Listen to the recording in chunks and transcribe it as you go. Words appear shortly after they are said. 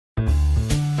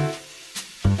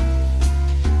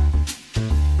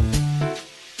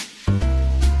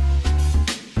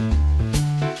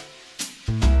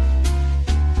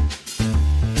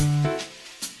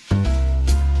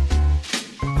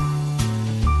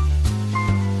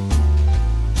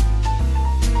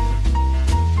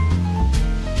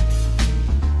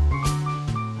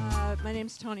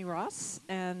Ross,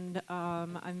 and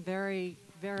I'm very,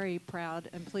 very proud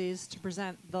and pleased to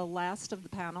present the last of the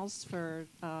panels for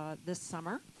this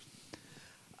summer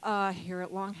here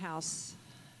at LongHouse.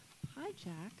 Hi,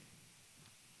 Jack.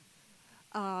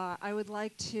 I would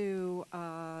like to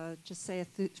just say a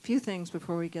few things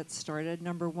before we get started.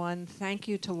 Number one, thank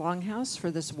you to LongHouse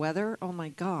for this weather. Oh my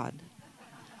God.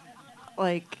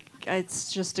 Like,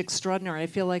 it's just extraordinary. I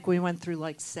feel like we went through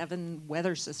like 7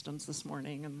 weather systems this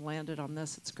morning and landed on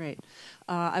this. It's great.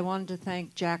 I wanted to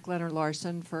thank Jack Leonard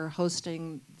Larson for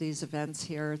hosting these events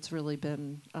here. It's really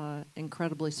been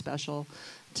incredibly special.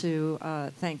 To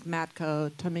thank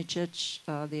Matko Tomicic,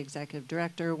 the executive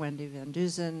director, Wendy Van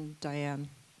Duzen, Diane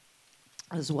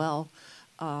as well,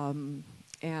 and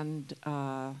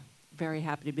very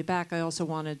happy to be back. I also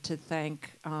wanted to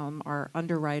thank our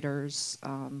underwriters,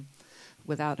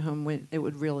 without whom it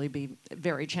would really be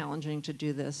very challenging to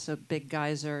do this. So Big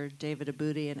Geyser, David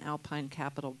Abudi and Alpine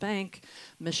Capital Bank,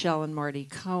 Michelle and Marty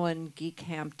Cohen, Geek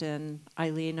Hampton,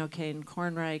 Eileen O'Kane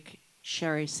Kornreich,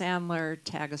 Sherry Sandler,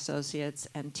 Tag Associates,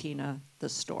 and Tina the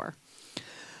Store.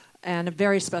 And a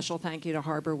very special thank you to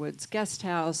Harbor Woods Guest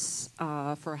House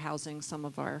for housing some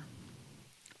of our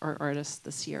artists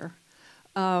this year.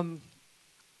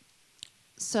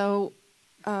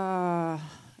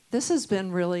 This has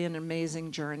been really an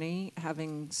amazing journey,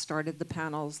 having started the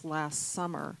panels last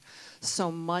summer.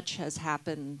 So much has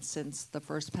happened since the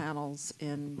first panels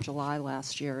in July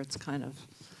last year. It's kind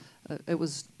of, it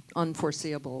was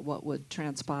unforeseeable what would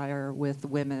transpire with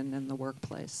women in the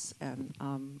workplace. And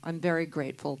I'm very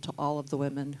grateful to all of the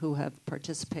women who have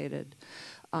participated,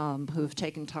 who've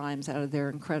taken times out of their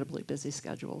incredibly busy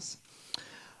schedules.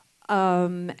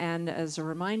 And as a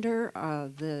reminder,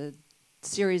 the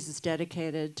series is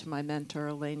dedicated to my mentor,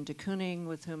 Elaine deKooning,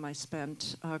 with whom I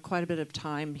spent quite a bit of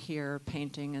time here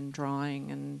painting and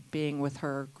drawing and being with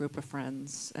her group of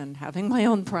friends and having my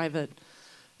own private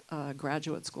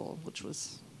graduate school, which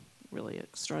was really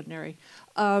extraordinary.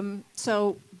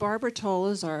 So Barbara Toll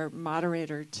is our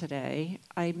moderator today.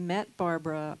 I met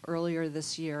Barbara earlier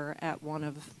this year at one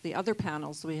of the other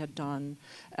panels we had done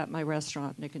at my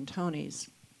restaurant, Nick and Tony's.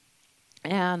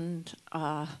 And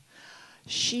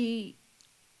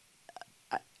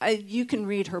you can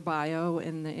read her bio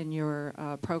in your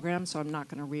program, so I'm not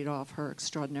going to read off her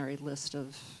extraordinary list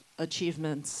of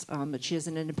achievements, but she is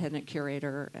an independent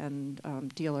curator and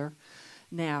dealer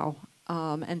now,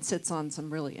 and sits on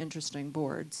some really interesting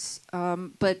boards.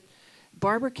 But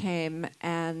Barbara came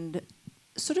and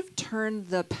sort of turned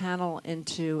the panel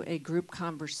into a group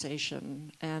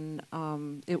conversation, and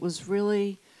it was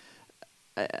really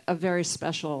a very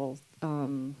special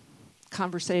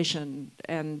conversation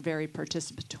and very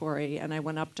participatory. And I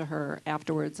went up to her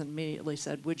afterwards and immediately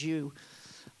said, would you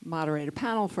moderate a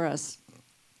panel for us?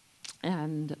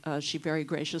 And she very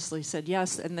graciously said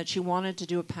yes, and that she wanted to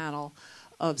do a panel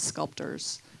of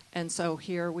sculptors. And so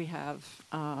here we have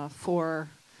 4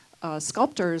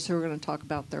 sculptors who are going to talk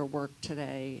about their work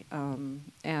today.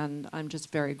 And I'm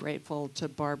just very grateful to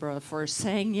Barbara for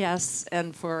saying yes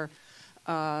and for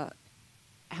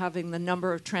having the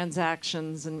number of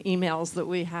transactions and emails that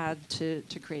we had to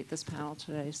create this panel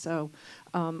today. So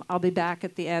I'll be back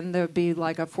at the end. There'll be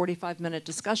like a 45-minute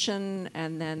discussion,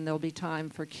 and then there'll be time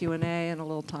for Q&A and a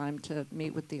little time to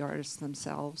meet with the artists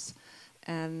themselves.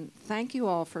 And thank you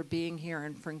all for being here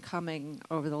and for coming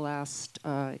over the last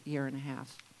year and a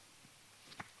half.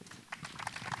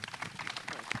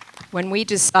 When we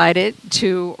decided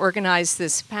to organize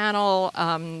this panel,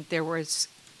 there was,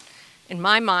 in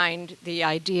my mind, the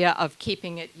idea of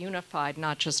keeping it unified,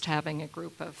 not just having a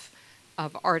group of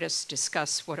artists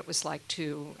discuss what it was like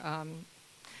to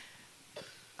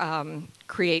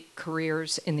create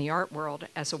careers in the art world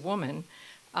as a woman.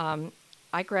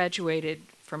 I graduated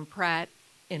from Pratt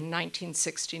in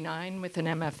 1969 with an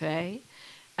MFA,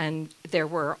 and there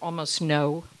were almost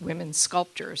no women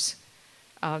sculptors.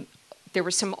 There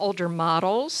were some older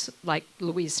models, like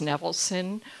Louise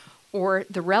Nevelson, or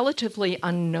the relatively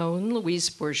unknown Louise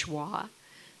Bourgeois,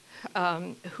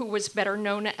 who was better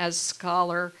known as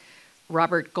scholar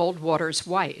Robert Goldwater's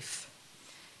wife.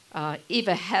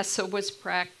 Eva Hesse was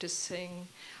practicing.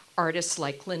 Artists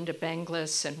like Linda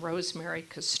Benglis and Rosemary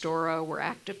Castoro were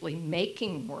actively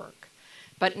making work,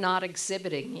 but not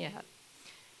exhibiting yet.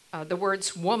 The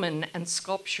words woman and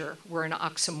sculpture were an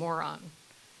oxymoron.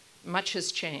 Much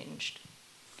has changed.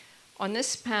 On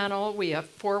this panel, we have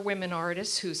 4 women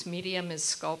artists whose medium is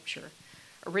sculpture.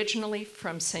 Originally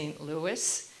from St.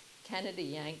 Louis, Kennedy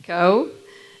Yanko.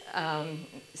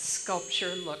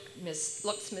 Sculpture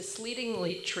looks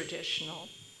misleadingly traditional.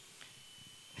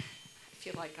 I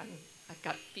feel like I've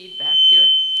got feedback here.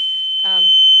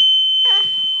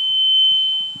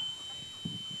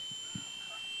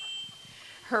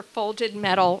 Her folded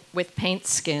metal with paint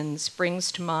skins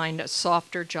brings to mind a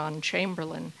softer John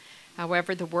Chamberlain.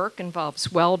 However, the work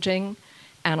involves welding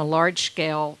and a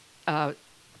large-scale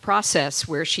process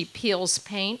where she peels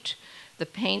paint. The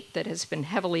paint that has been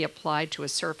heavily applied to a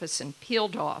surface and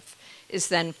peeled off is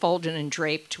then folded and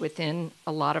draped within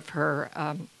a lot of her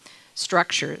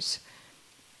structures.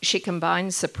 She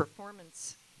combines the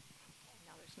performance.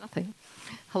 Now there's nothing.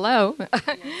 Hello.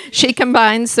 She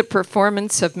combines the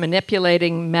performance of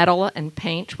manipulating metal and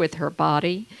paint with her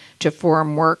body to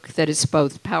form work that is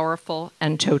both powerful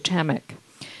and totemic.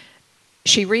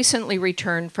 She recently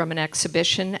returned from an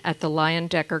exhibition at the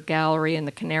Leyendecker Gallery in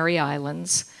the Canary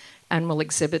Islands and will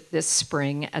exhibit this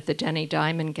spring at the Denny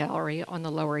Diamond Gallery on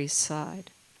the Lower East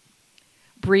Side.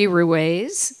 Brie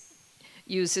Ruais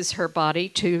uses her body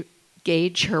to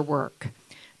gauge her work.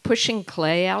 Pushing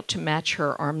clay out to match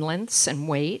her arm lengths and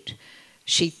weight,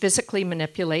 she physically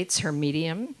manipulates her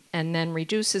medium and then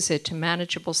reduces it to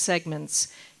manageable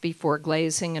segments before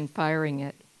glazing and firing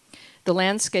it. The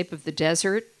landscape of the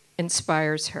desert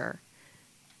inspires her.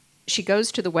 She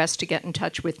goes to the West to get in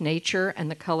touch with nature and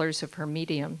the colors of her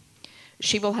medium.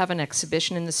 She will have an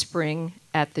exhibition in the spring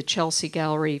at the Chelsea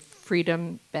Gallery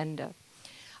Freedom Benda.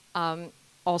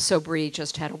 Also, Brie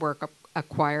just had a work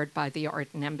acquired by the Art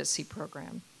and Embassy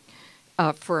program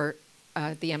for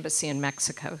the embassy in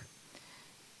Mexico.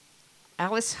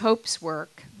 Alice Hope's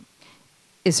work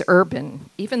is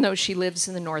urban, even though she lives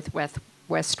in the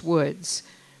Northwest woods.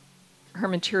 Her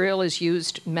material is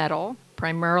used metal,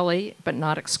 primarily, but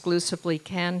not exclusively,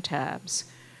 can tabs.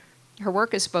 Her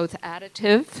work is both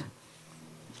additive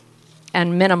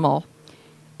and minimal.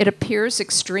 It appears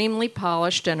extremely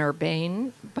polished and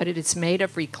urbane, but it is made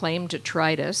of reclaimed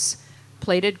detritus,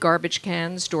 plated garbage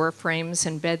cans, door frames,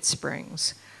 and bed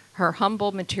springs. Her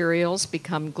humble materials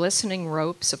become glistening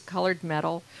ropes of colored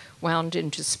metal wound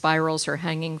into spirals or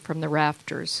hanging from the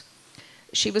rafters.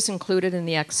 She was included in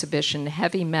the exhibition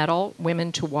Heavy Metal,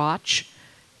 Women to Watch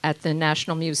at the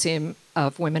National Museum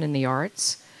of Women in the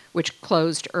Arts, which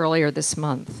closed earlier this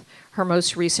month. Her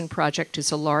most recent project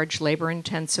is a large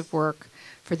labor-intensive work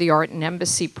for the Art and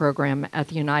Embassy program at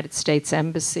the United States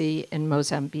Embassy in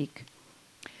Mozambique.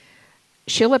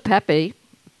 Sheila Pepe's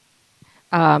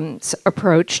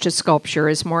approach to sculpture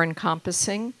is more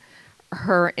encompassing.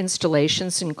 Her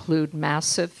installations include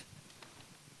massive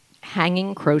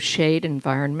hanging crocheted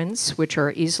environments, which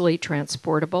are easily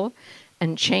transportable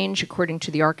and change according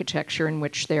to the architecture in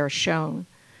which they are shown.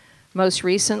 Most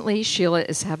recently, Sheila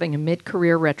is having a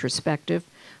mid-career retrospective,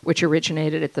 which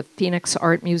originated at the Phoenix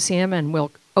Art Museum and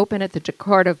will open at the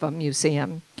deKooning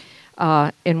Museum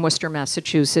in Worcester,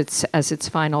 Massachusetts, as its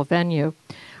final venue.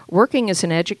 Working as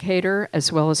an educator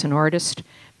as well as an artist,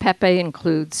 Pepe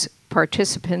includes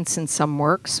participants in some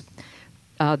works.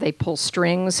 They pull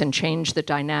strings and change the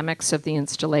dynamics of the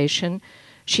installation.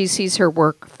 She sees her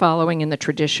work following in the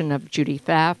tradition of Judy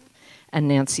Pfaff and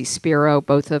Nancy Spiro,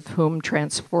 both of whom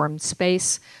transformed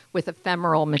space with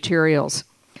ephemeral materials.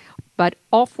 But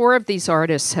all four of these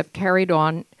artists have carried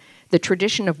on the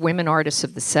tradition of women artists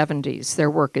of the 70s.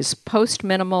 Their work is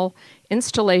post-minimal,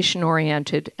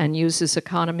 installation-oriented, and uses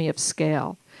economy of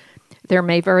scale. There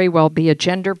may very well be a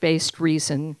gender-based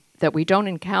reason that we don't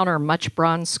encounter much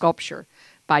bronze sculpture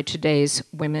by today's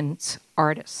women's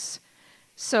artists.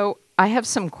 So I have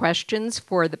some questions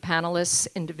for the panelists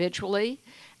individually,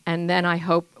 and then I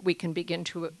hope we can begin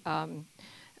to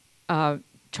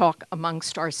talk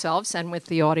amongst ourselves and with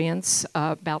the audience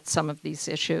about some of these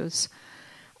issues.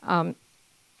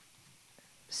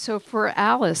 So for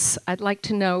Alice, I'd like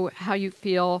to know how you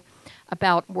feel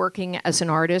about working as an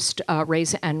artist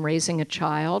raising a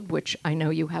child, which I know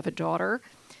you have a daughter,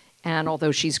 and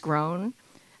although she's grown,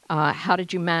 how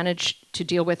did you manage to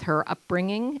deal with her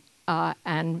upbringing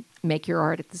and make your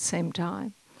art at the same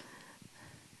time?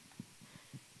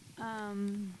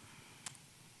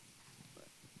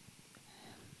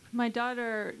 My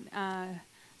daughter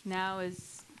now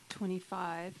is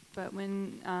 25, but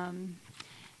when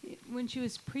she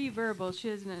was pre-verbal, she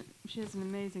has an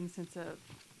amazing sense of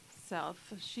self.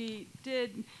 She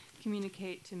did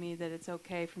communicate to me that it's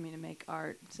okay for me to make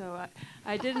art. So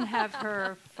I didn't have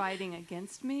her fighting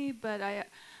against me, but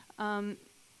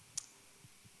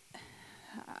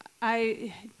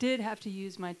I did have to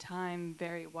use my time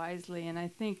very wisely, and I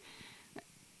think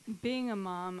being a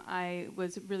mom, I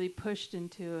was really pushed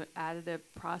into an additive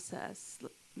process.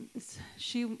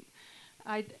 She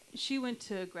went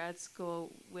to grad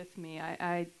school with me.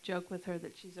 I joke with her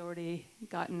that she's already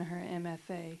gotten her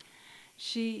MFA.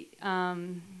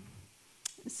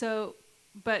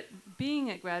 But being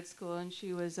at grad school, and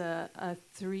she was a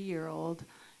 3-year-old,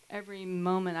 every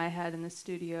moment I had in the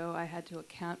studio, I had to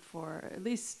account for, at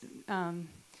least, and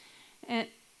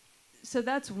so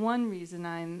that's one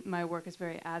reason my work is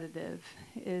very additive,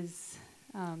 is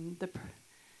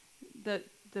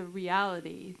the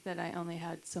reality that I only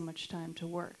had so much time to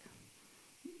work.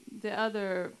 The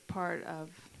other part of,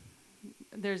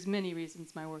 there's many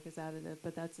reasons my work is additive,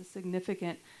 but that's a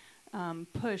significant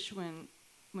push when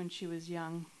she was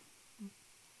young.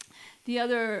 The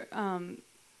other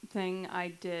thing I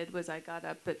did was I got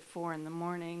up at 4 in the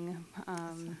morning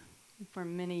for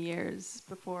many years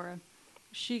before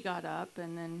she got up,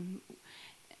 and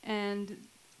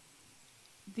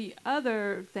the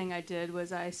other thing I did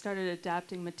was I started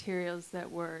adapting materials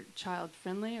that were child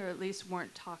friendly, or at least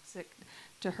weren't toxic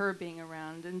to her being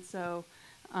around. And so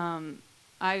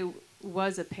I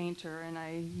was a painter, and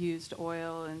I used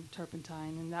oil and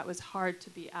turpentine, and that was hard to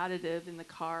be additive in the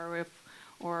car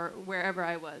or wherever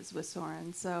I was with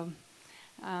Soren. So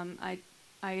I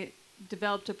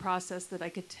developed a process that I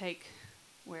could take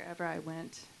wherever I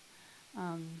went.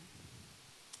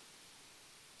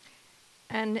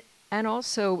 And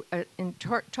also, in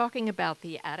talking about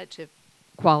the additive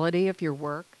quality of your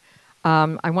work,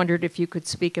 I wondered if you could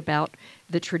speak about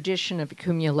the tradition of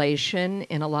accumulation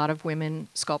in a lot of women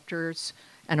sculptors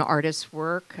and artists'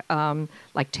 work,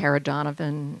 like Tara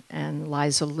Donovan and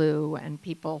Liza Liu, and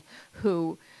people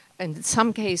who, in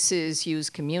some cases, use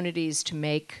communities to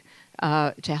make,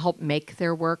 to help make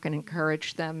their work and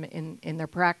encourage them in their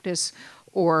practice,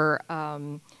 or,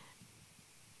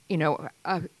 you know,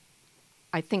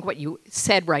 I think what you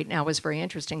said right now was very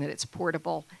interesting, that it's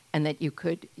portable and that you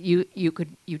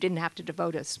didn't have to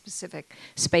devote a specific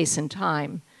space and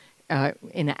time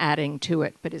in adding to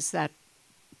it. But is that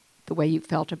the way you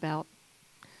felt about?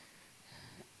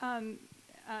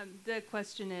 The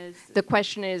question is. The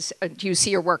question is, do you see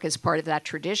your work as part of that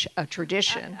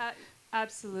tradition?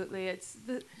 Absolutely, it's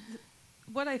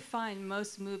what I find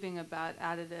most moving about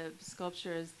additive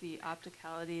sculpture is the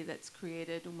opticality that's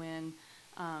created when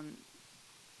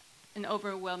an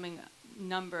overwhelming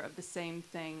number of the same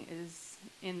thing is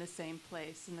in the same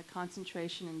place, and the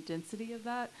concentration and density of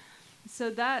that. So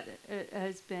that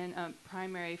has been a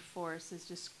primary force, is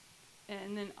just,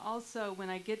 and then also when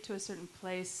I get to a certain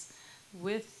place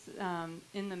with,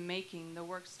 in the making, the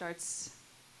work starts,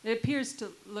 it appears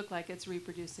to look like it's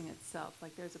reproducing itself,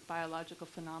 like there's a biological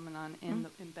phenomenon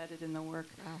embedded in the work.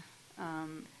 Wow.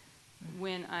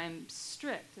 When I'm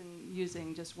strict and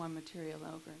using just one material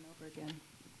over and over again.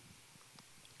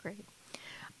 Great.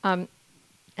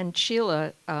 And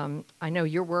Sheila, I know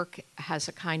your work has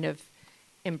a kind of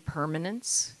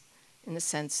impermanence in the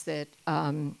sense that,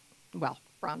 well,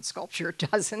 bronze sculpture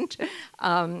doesn't,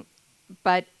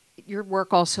 but your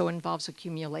work also involves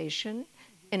accumulation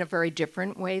in a very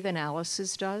different way than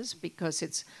Alice's does, because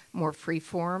it's more free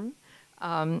form.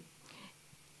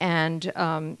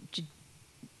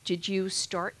 Did you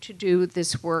start to do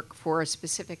this work for a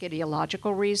specific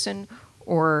ideological reason,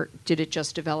 or did it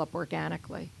just develop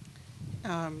organically?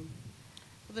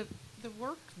 The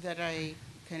work that I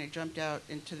kind of jumped out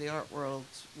into the art world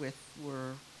with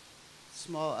were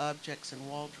small objects and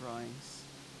wall drawings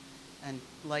and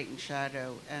light and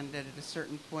shadow. And at a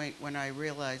certain point when I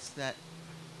realized that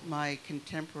my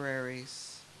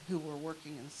contemporaries who were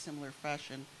working in a similar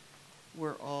fashion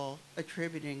were all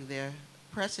attributing their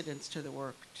precedence to the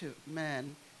work to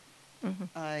men,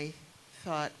 I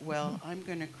thought, well, I'm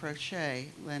going to crochet,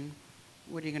 then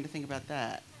what are you going to think about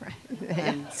that? Right.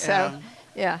 And,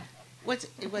 yeah.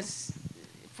 It was,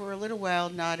 for a little while,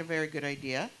 not a very good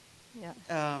idea.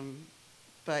 Yeah.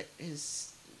 But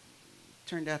has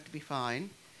turned out to be fine.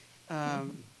 I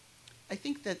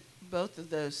think that both of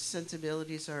those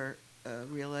sensibilities are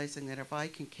realizing that if I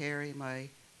can carry the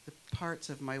parts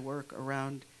of my work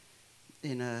around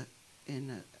in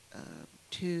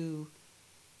two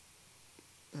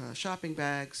shopping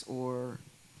bags or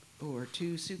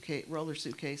two roller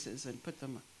suitcases and put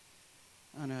them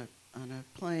on a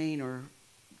plane or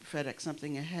FedEx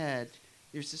something ahead,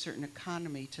 there's a certain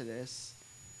economy to this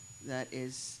that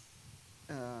is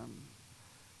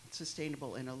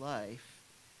sustainable in a life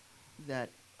that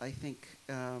I think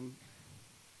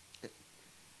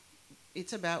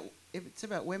it's about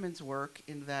women's work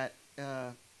in that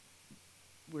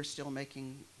we're still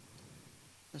making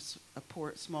a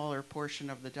smaller portion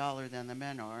of the dollar than the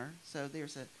men are. So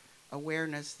there's a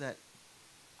awareness that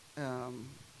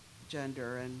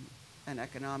gender and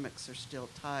economics are still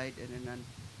tied in an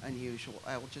unusual,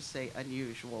 I will just say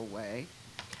unusual way.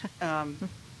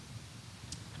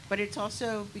 But it's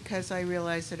also because I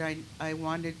realized that I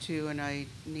wanted to and I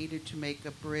needed to make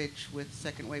a bridge with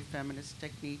second wave feminist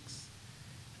techniques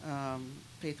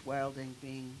Faith Wilding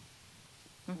being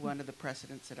one of the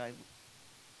precedents that I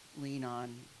lean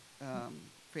on.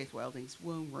 Faith Wilding's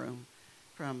womb room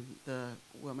from the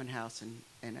Woman House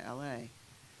in LA.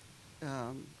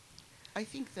 I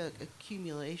think the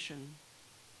accumulation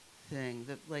thing,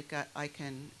 that like I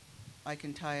can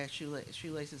tie a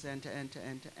shoelaces end to end to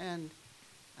end to end,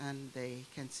 and they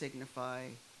can signify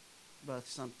both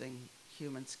something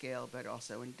human scale but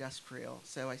also industrial.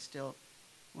 So I still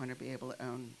want to be able to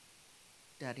own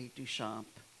Daddy Duchamp,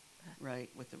 right,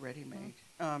 with the ready-made.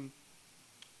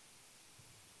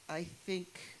 I think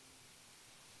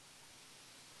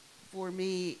for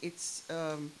me it's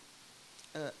a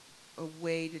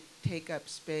way to take up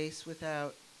space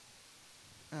without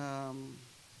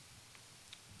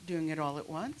doing it all at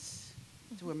once,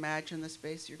 to imagine the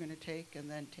space you're going to take and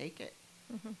then take it.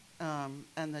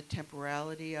 And the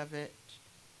temporality of it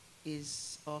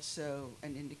is also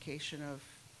an indication of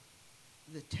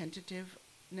the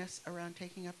tentativeness around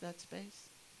taking up that space.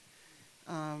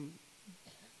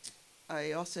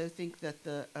 I also think that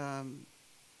the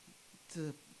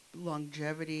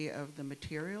longevity of the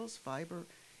materials, fiber,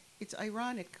 it's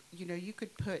ironic, you know, you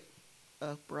could put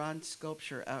a bronze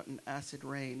sculpture out in acid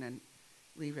rain and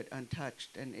leave it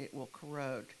untouched and it will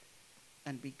corrode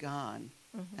and be gone.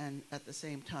 And at the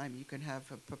same time, you can have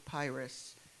a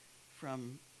papyrus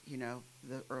from, you know,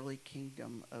 the early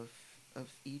kingdom of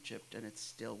Egypt, and it's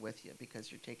still with you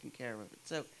because you're taking care of it.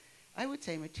 So I would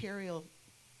say material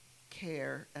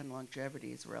care and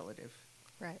longevity is relative.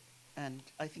 Right. And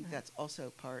I think that's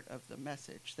also part of the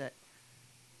message, that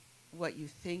what you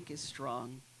think is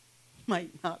strong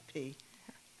might not be,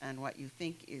 and what you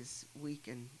think is weak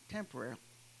and temporary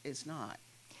is not.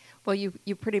 Well, you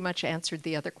pretty much answered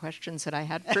the other questions that I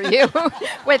had for you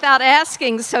without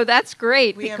asking, so that's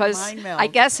great, We have because mind meld. I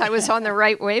guess I was on the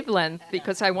right wavelength,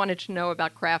 because I wanted to know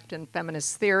about craft and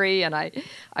feminist theory, and I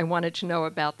wanted to know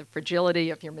about the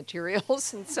fragility of your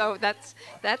materials, and so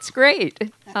that's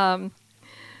great.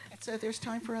 So there's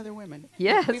time for other women.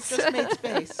 Yes. We've just made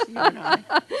space, you and I.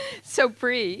 So,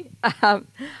 Brie,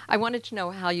 I wanted to know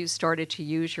how you started to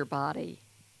use your body.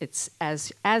 It's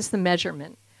as the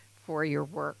measurement for your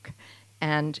work.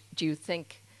 And do you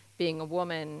think being a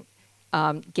woman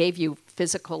gave you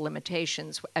physical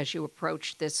limitations as you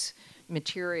approached this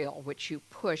material, which you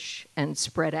push and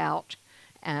spread out,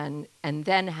 and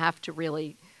then have to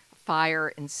really fire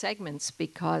in segments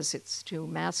because it's too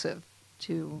massive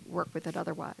to work with it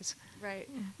otherwise? Right.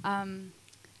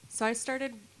 So I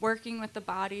started working with the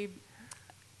body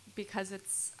because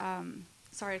it's,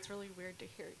 sorry, it's really weird to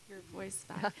hear your voice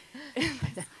back.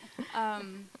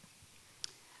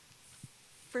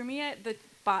 For me,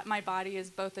 my body is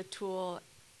both a tool,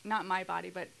 not my body,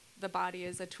 but the body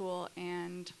is a tool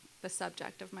and the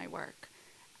subject of my work.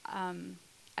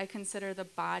 I consider the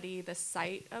body the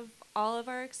site of all of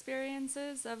our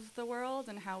experiences of the world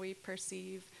and how we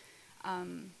perceive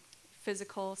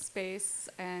physical space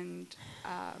and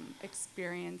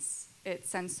experience it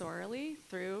sensorially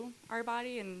through our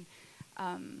body. And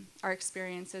our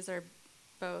experiences are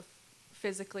both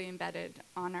physically embedded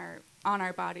on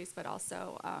our bodies, but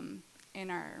also in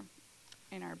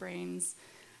our brains.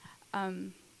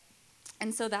 And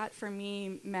so that for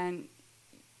me meant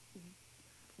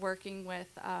working with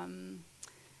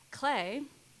clay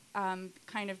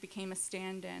kind of became a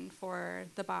stand-in for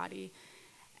the body.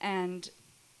 And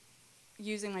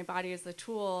using my body as a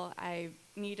tool, I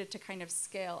needed to kind of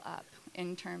scale up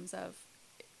in terms of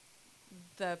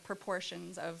the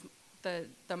proportions of the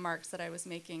marks that I was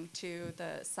making to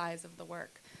the size of the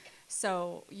work.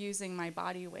 So using my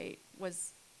body weight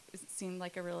seemed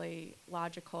like a really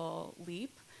logical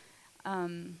leap.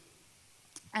 And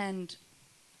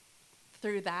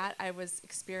through that, I was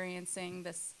experiencing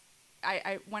this.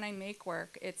 When I make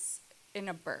work, it's in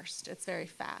a burst. It's very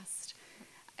fast.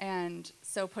 And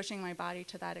so pushing my body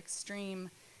to that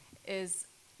extreme is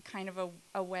kind of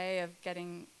a way of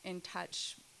getting in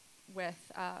touch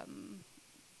with, I'm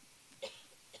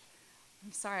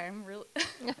sorry, I'm really...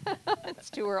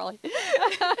 It's too early.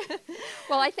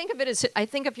 Well, I think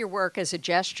of your work as a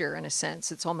gesture, in a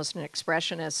sense. It's almost an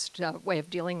expressionist way of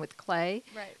dealing with clay.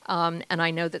 Right. And I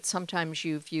know that sometimes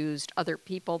you've used other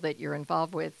people that you're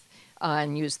involved with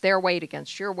and used their weight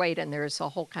against your weight, and there's a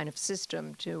whole kind of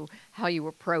system to how you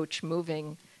approach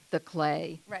moving the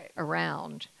clay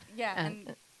around. Yeah,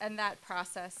 and that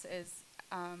process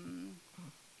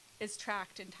is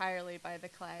tracked entirely by the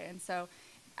clay. And so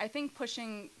I think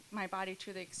pushing my body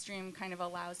to the extreme kind of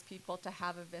allows people to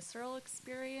have a visceral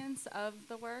experience of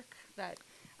the work, that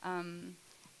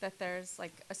there's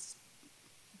like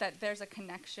that there's a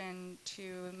connection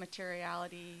to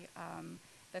materiality,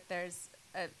 that there's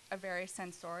a very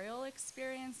sensorial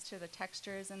experience to the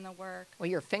textures in the work. Well,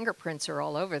 your fingerprints are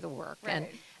all over the work.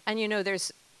 Right. And you know,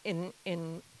 there's in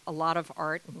a lot of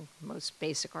art and most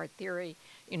basic art theory,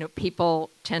 you know, people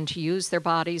tend to use their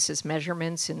bodies as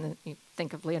measurements. You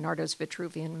think of Leonardo's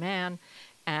Vitruvian Man,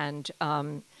 and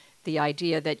the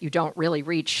idea that you don't really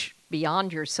reach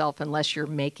beyond yourself unless you're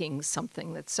making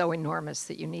something that's so enormous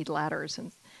that you need ladders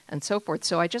and so forth.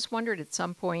 So I just wondered at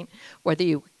some point whether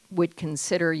you would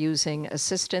consider using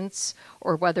assistants,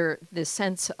 or whether the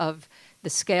sense of the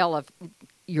scale of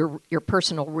your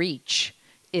personal reach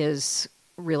is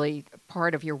really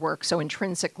part of your work so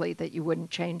intrinsically that you wouldn't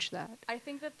change that. I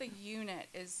think that the unit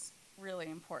is really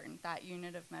important, that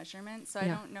unit of measurement. So Yeah.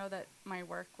 I don't know that my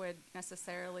work would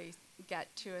necessarily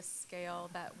get to a scale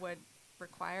that would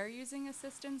require using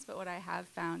assistants, but what I have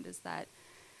found is that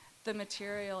the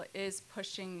material is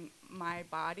pushing my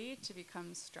body to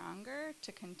become stronger,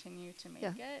 to continue to make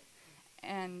it.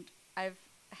 And I've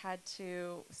had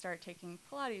to start taking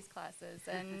Pilates classes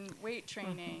and weight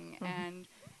training, and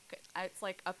it's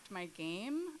like upped my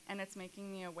game, and it's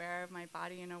making me aware of my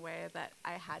body in a way that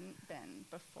I hadn't been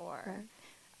before,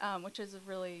 which is a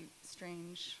really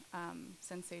strange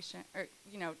sensation, or,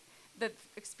 you know, the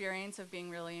experience of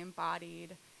being really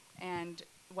embodied, and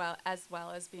as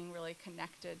well as being really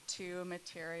connected to my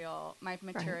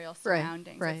material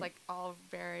surroundings. Right. It's like all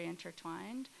very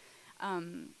intertwined.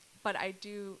 But I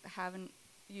do haven't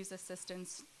used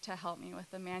assistants to help me with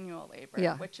the manual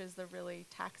labor, which is the really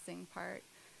taxing part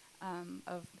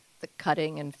of the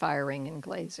cutting and firing and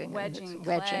glazing, wedging and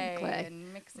clay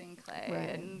and mixing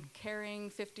clay and carrying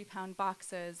 50-pound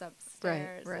boxes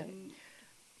upstairs.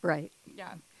 Right.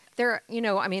 Yeah. There, you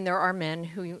know, I mean, there are men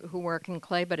who work in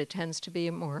clay, but it tends to be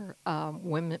a more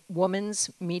woman's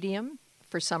medium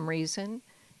for some reason,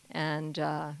 and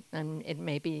it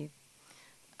may be,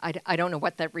 I don't know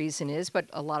what that reason is, but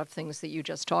a lot of things that you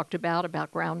just talked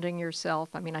about grounding yourself.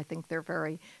 I mean, I think they're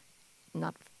very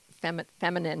not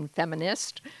feminine,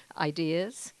 feminist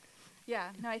ideas. Yeah,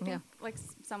 no, I think like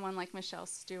someone like Michelle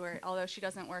Stewart, although she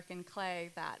doesn't work in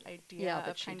clay, that idea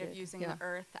of kind of using the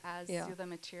earth as the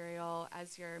material,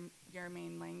 as your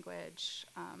main language,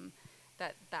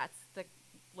 that's the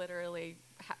literally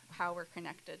how we're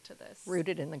connected to this.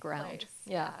 Rooted in the ground. Place.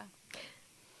 Yeah.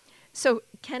 So,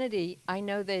 Kennedy, I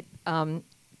know that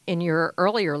in your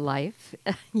earlier life,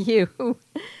 you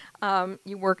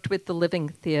worked with the Living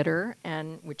Theater,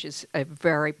 which is a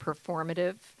very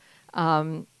performative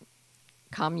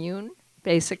commune,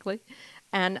 basically.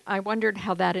 And I wondered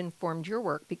how that informed your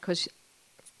work, because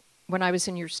when I was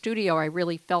in your studio, I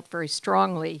really felt very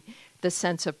strongly the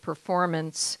sense of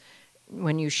performance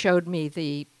when you showed me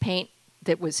the paint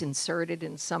that was inserted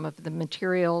in some of the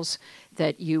materials,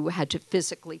 that you had to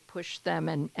physically push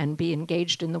them and be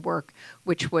engaged in the work,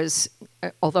 which was,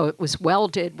 although it was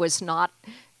welded, was not,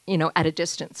 you know, at a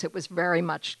distance. It was very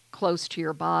much close to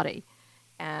your body.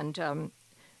 And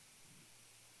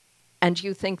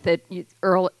you think that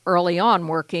early on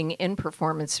working in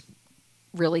performance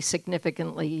really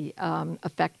significantly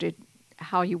affected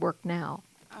how you work now?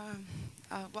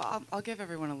 Well, I'll give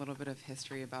everyone a little bit of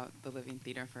history about the Living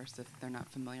Theater first, if they're not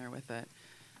familiar with it.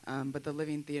 But the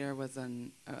Living Theater was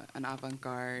an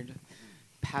avant-garde,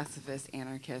 pacifist,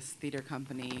 anarchist theater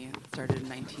company started in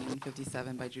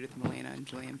 1957 by Judith Malena and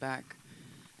Julian Beck.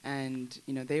 And,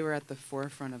 you know, they were at the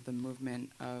forefront of the movement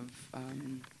of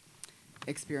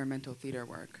experimental theater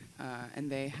work.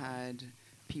 And they had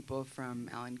people from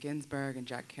Allen Ginsberg and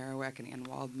Jack Kerouac and Anne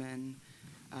Waldman,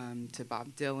 to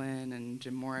Bob Dylan and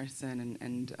Jim Morrison,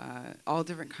 and all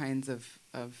different kinds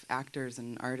of actors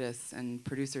and artists and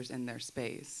producers in their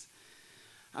space.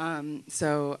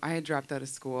 So I had dropped out of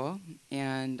school,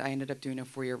 and I ended up doing a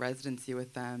 4-year residency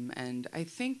with them. And I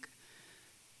think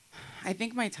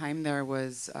my time there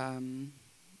was,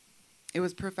 it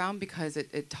was profound because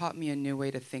it taught me a new way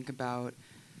to think about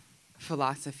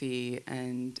philosophy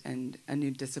and a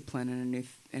new discipline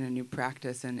and a new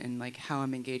practice and like how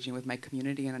I'm engaging with my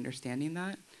community and understanding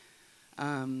that,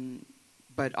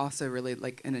 but also really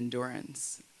like an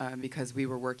endurance because we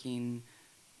were working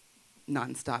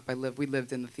nonstop. We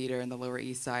lived in the theater in the Lower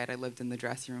East Side. I lived in the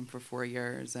dressing room for 4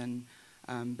 years, and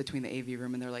between the AV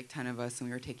room, and there were like 10 of us, and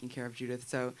we were taking care of Judith.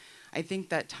 So I think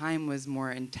that time was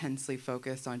more intensely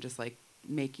focused on just like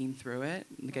making through it,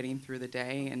 getting through the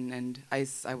day, and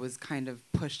I was kind of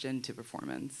pushed into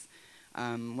performance.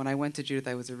 When I went to Judith,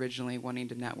 I was originally wanting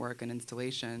to network an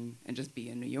installation and just be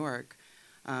in New York,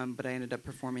 but I ended up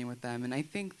performing with them. And I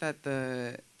think that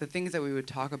the things that we would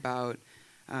talk about,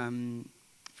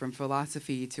 from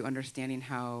philosophy to understanding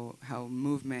how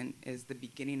movement is the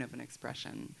beginning of an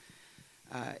expression,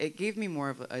 it gave me more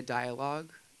of a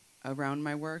dialogue around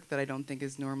my work that I don't think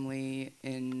is normally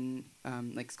in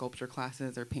like sculpture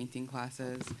classes or painting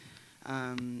classes.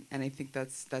 And I think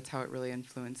that's how it really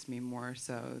influenced me more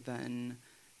so than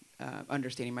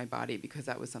understanding my body, because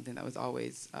that was something that was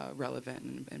always relevant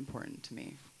and important to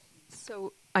me.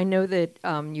 So I know that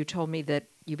you told me that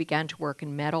you began to work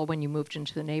in metal when you moved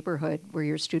into the neighborhood where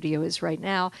your studio is right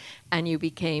now, and you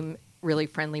became really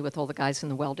friendly with all the guys in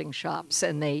the welding shops,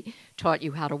 and they taught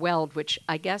you how to weld, which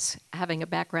I guess having a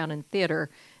background in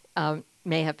theater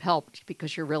may have helped,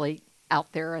 because you're really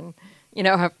out there and, you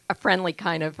know, a friendly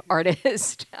kind of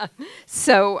artist.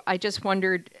 So I just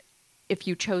wondered if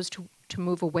you chose to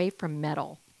move away from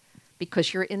metal,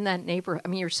 because you're in that neighborhood. I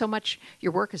mean,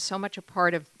 your work is so much a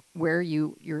part of where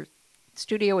your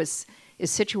studio is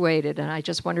situated, and I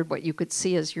just wondered what you could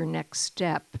see as your next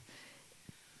step.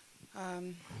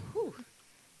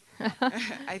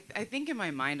 I think in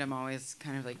my mind I'm always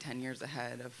kind of like 10 years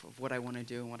ahead of what I want to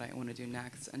do and what I want to do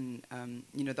next. And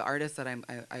you know, the artists that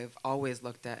I've always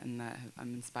looked at and that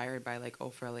I'm inspired by, like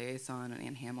Ofra Liaison and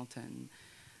Ann Hamilton,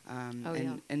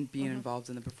 and being involved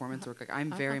in the performance work. Like,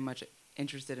 I'm very much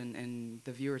interested in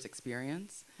the viewer's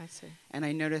experience. I see. And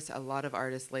I notice a lot of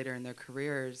artists later in their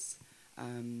careers,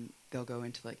 they'll go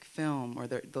into like film, or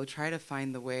they'll try to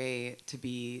find the way to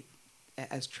be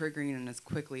as triggering and as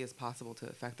quickly as possible to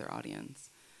affect their audience.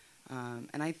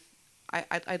 And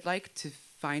I'd like to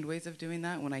find ways of doing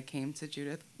that. When I came to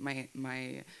Judith,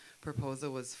 my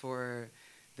proposal was for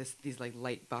these like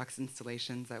light box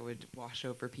installations that would wash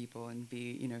over people and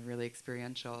be, you know, really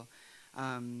experiential.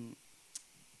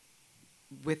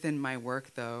 Within my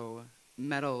work, though,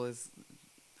 metal is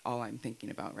all I'm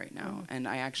thinking about right now. And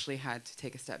I actually had to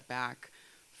take a step back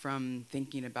from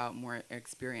thinking about more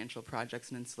experiential projects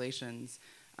and installations,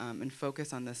 and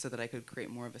focus on this so that I could create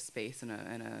more of a space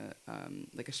and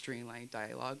like a streamlined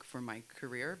dialogue for my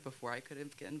career before I could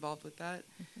get involved with that.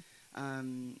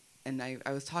 And I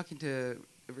was talking to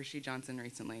Rishi Johnson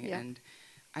recently, and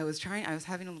I was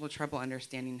having a little trouble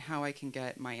understanding how I can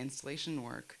get my installation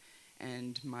work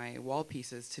and my wall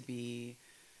pieces to be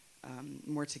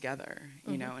more together,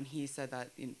 you know. And he said that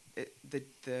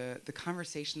the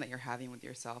conversation that you're having with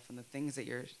yourself and the things that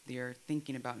you're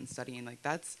thinking about and studying, like,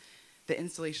 that's the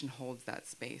installation holds that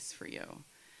space for you,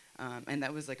 and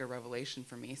that was like a revelation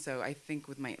for me. So I think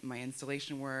with my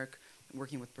installation work,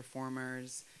 working with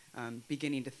performers,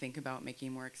 beginning to think about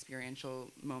making more experiential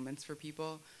moments for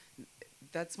people,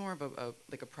 that's more of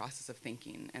a process of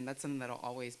thinking, and that's something that'll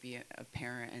always be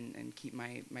apparent and keep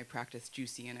my practice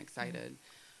juicy and excited.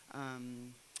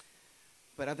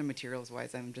 But other materials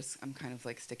wise, I'm kind of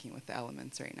like sticking with the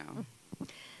elements right now.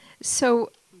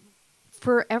 So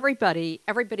for everybody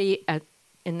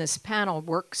in this panel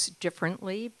works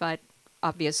differently, but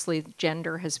obviously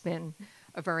gender has been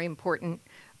a very important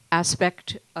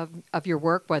aspect of your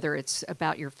work, whether it's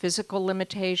about your physical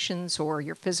limitations or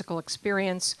your physical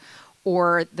experience,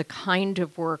 or the kind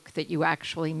of work that you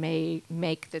actually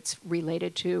make that's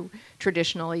related to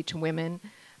traditionally to women.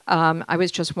 I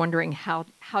was just wondering, how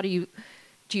do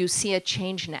you see a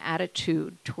change in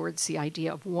attitude towards the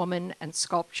idea of woman and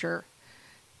sculpture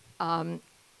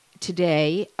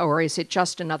today, or is it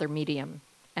just another medium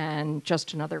and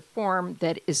just another form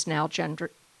that is now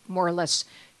more or less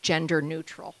gender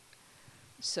neutral?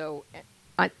 So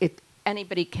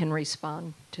anybody can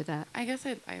respond to that. I guess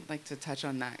I'd like to touch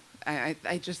on that.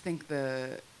 I just think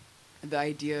the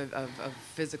idea of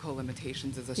physical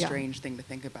limitations is a strange thing to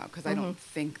think about, because I don't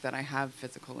think that I have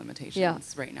physical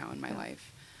limitations right now in my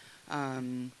life.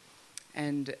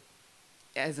 And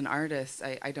as an artist,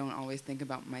 I don't always think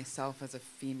about myself as a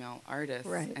female artist.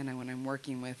 Right. And when I'm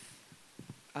working with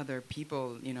other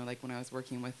people, you know, like when I was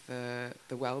working with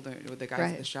the welder, with the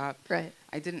guys at the shop,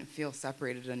 I didn't feel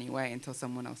separated in any way until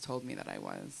someone else told me that I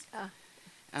was.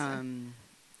 And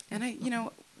you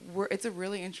know, it's a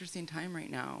really interesting time right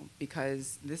now,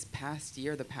 because this past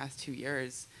year, the past 2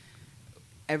 years,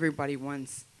 everybody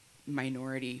wants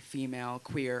minority, female,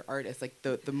 queer artists. Like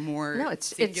the more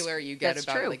singular you get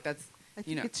about it, like that's, I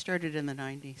think it started in the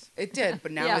 90s. It did,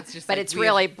 but now it's just but like it's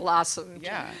really blossomed.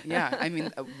 Yeah. I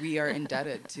mean, we are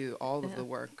indebted to all of the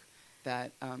work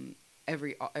that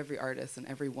every artist and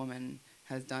every woman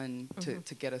has done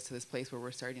to get us to this place where we're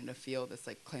starting to feel this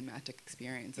like climatic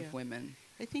experience of women.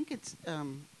 I think it's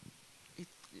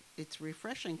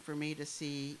refreshing for me to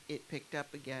see it picked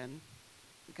up again,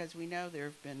 because we know there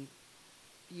have been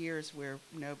years where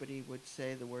nobody would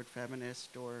say the word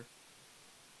feminist or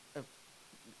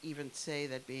even say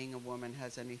that being a woman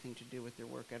has anything to do with their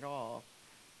work at all.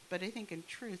 But I think in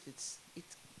truth,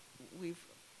 we're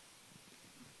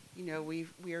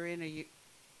in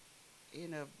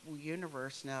in a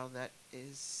universe now that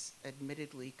is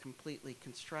admittedly completely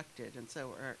constructed, and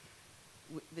so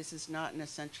this is not an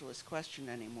essentialist question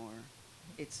anymore.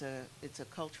 It's a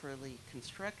culturally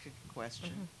constructed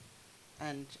question,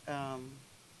 and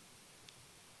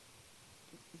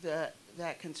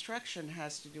that construction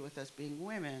has to do with us being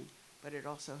women, but it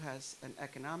also has an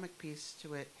economic piece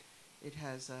to it. It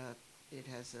has a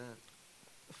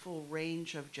full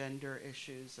range of gender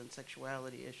issues and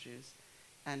sexuality issues,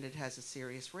 and it has a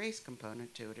serious race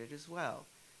component to it as well.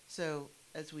 So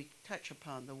as we touch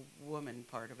upon the woman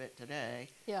part of it today,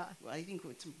 Yeah. I think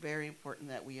it's very important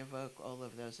that we evoke all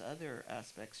of those other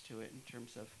aspects to it in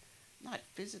terms of not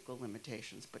physical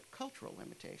limitations, but cultural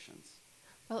limitations.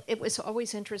 Well, it was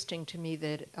always interesting to me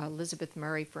that Elizabeth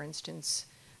Murray, for instance,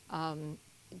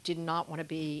 did not want to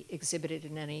be exhibited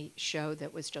in any show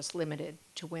that was just limited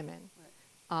to women.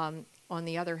 Right. On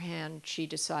the other hand, she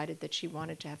decided that she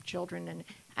wanted to have children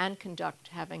and conduct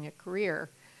having a career,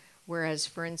 whereas,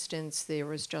 for instance, there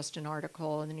was just an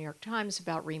article in the New York Times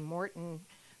about Ree Morton,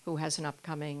 who has an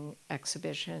upcoming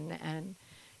exhibition, and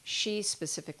she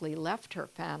specifically left her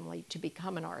family to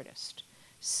become an artist.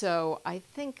 So I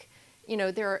think,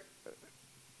 there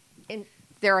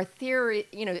are theory,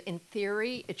 in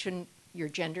theory, your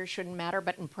gender shouldn't matter,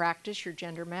 but in practice, your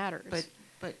gender matters.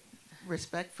 But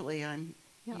respectfully,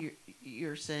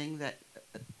 you're saying that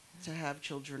to have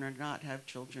children or not have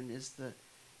children is the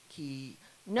key.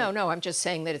 No, I'm just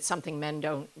saying that it's something men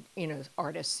don't,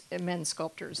 artists, men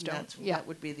sculptors don't. That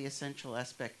would be the essential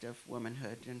aspect of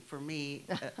womanhood. And for me,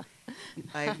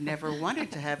 I've never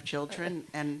wanted to have children,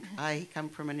 and I come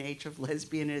from an age of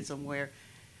lesbianism where,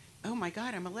 oh my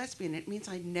God, I'm a lesbian. It means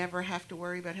I never have to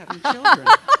worry about having children.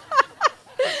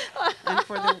 And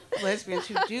for the lesbians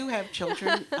who do have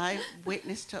children, I've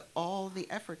witnessed to all the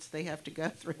efforts they have to go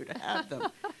through to have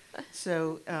them.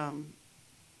 So,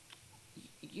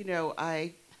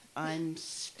 I'm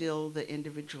still the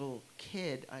individual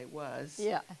kid I was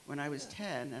when I was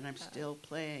 10, and I'm still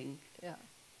playing,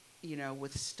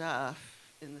 with stuff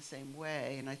in the same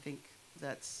way. And I think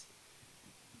that's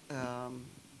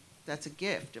a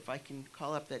gift. If I can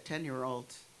call up that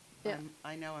 10-year-old,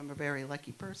 I know I'm a very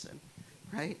lucky person,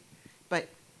 right? But,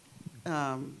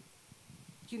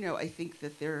 I think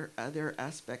that there are other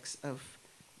aspects of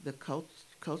the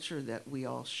culture that we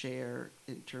all share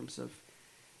in terms of,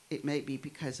 it may be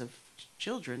because of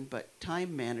children, but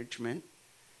time management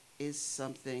is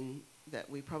something that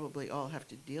we probably all have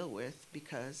to deal with,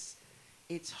 because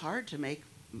it's hard to make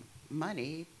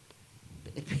money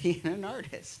being an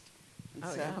artist.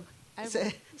 And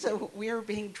so we are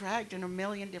being dragged in a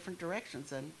million different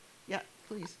directions. And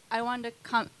please. I wanted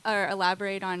to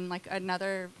elaborate on like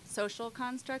another social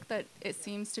construct that it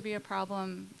seems to be a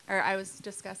problem, or I was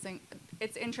discussing.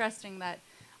 It's interesting that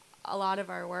a lot of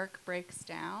our work breaks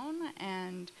down,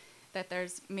 and that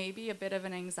there's maybe a bit of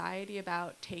an anxiety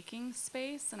about taking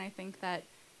space, and I think that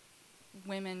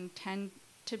women tend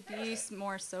to be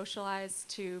more socialized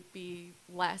to be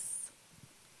less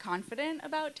confident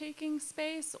about taking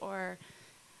space, or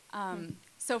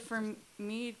so for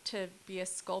me to be a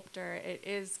sculptor, it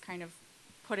is kind of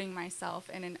putting myself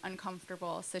in an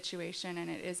uncomfortable situation, and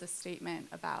it is a statement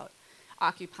about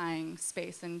occupying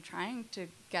space and trying to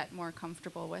get more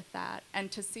comfortable with that.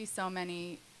 And to see so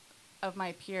many of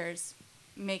my peers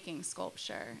making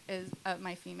sculpture,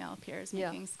 my female peers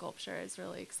making sculpture, is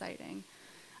really exciting.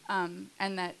 And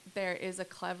that there is a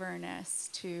cleverness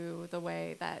to the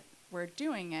way that we're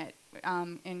doing it,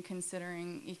 in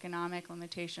considering economic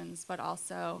limitations, but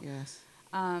also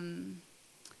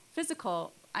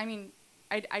physical. I mean,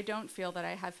 I don't feel that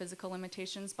I have physical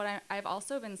limitations, but I've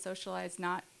also been socialized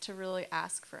not to really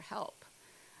ask for help.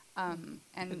 And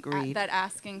that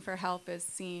asking for help is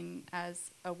seen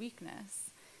as a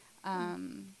weakness.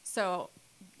 So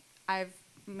I've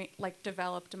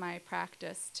developed my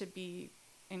practice to be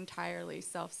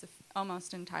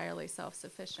almost entirely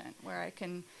self-sufficient, where I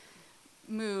can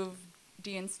move,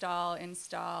 deinstall,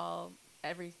 install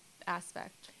every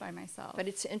aspect by myself. But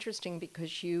it's interesting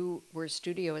because you were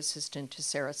studio assistant to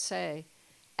Sarah Say,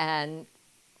 and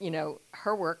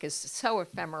her work is so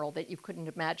ephemeral that you couldn't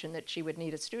imagine that she would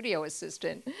need a studio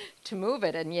assistant to move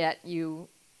it, and yet you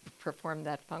performed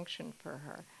that function for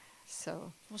her.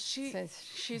 So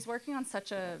she's working on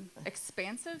such a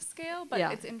expansive scale, but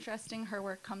it's interesting, her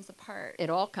work comes apart.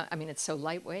 It's so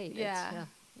lightweight.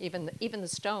 Even the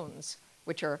stones,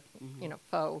 which are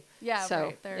faux.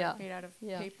 They're made out of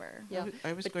paper.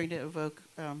 I was going to evoke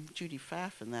Judy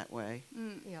Pfaff in that way.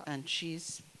 And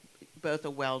she's both a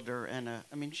welder and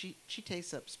she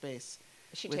takes up space.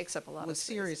 She takes up a lot with of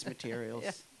space. serious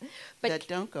materials that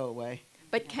don't go away.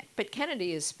 But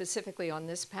Kennedy is specifically on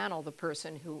this panel the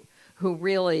person who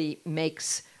really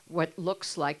makes what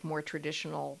looks like more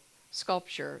traditional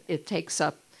sculpture. It takes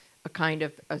up a kind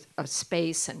of a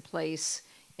space and place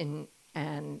and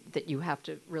that you have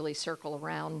to really circle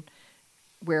around,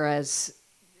 whereas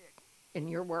in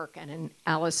your work and in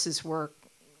Alice's work,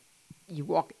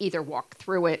 you either walk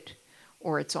through it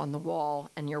or it's on the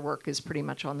wall, and your work is pretty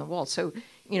much on the wall. So,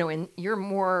 you're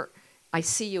more, I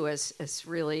see you as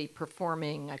really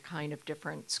performing a kind of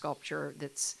different sculpture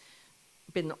that's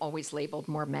been always labeled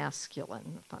more masculine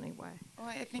in a funny way. Well,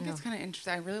 I think it's kind of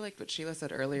interesting. I really liked what Sheila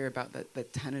said earlier about the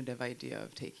tentative idea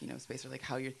of taking up space, or like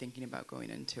how you're thinking about going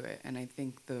into it. And I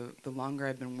think the longer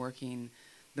I've been working,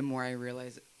 the more I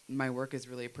realize my work is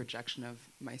really a projection of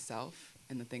myself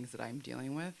and the things that I'm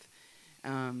dealing with.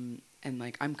 And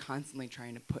like I'm constantly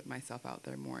trying to put myself out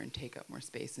there more and take up more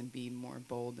space and be more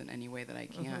bold in any way that I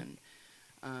can.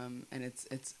 And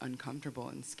it's uncomfortable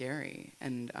and scary.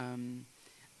 And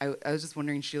I was just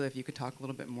wondering, Sheila, if you could talk a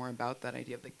little bit more about that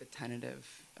idea of like the tentative.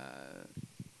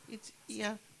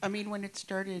 Yeah. I mean, when it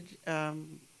started,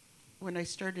 when I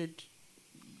started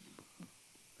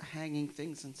hanging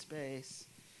things in space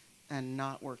and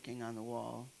not working on the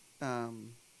wall,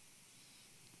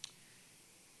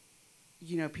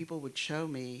 people would show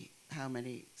me how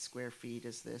many square feet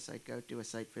is this. I'd go do a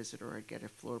site visit, or I'd get a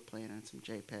floor plan and some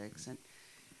JPEGs, and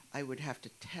I would have to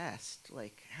test,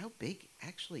 like, how big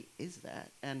actually is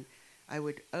that? And I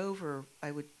would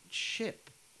ship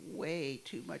way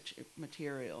too much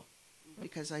material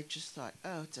because I just thought,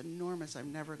 oh, it's enormous.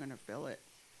 I'm never going to fill it.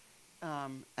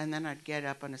 And then I'd get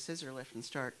up on a scissor lift and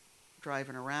start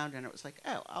driving around, and it was like,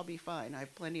 oh, I'll be fine. I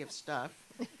have plenty of stuff.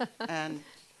 And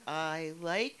I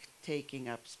like taking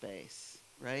up space,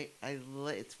 right?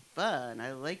 It's fun.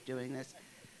 I like doing this.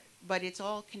 But it's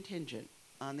all contingent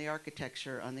on the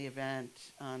architecture, on the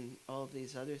event, on all of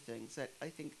these other things that I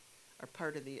think are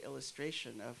part of the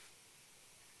illustration of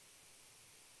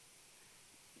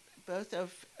both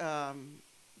of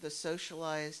the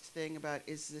socialized thing about,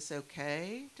 is this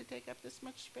okay to take up this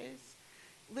much space?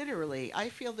 Literally, I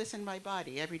feel this in my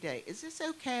body every day. Is this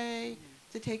okay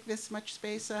to take this much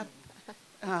space up?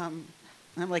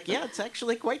 I'm like, yeah, it's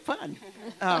actually quite fun.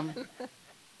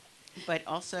 But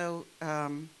also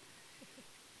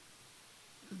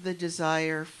the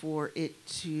desire for it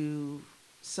to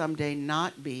someday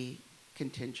not be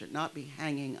contingent, not be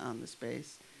hanging on the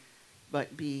space,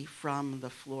 but be from the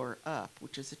floor up,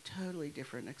 which is a totally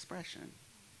different expression.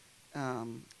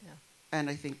 And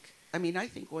I think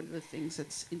one of the things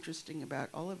that's interesting about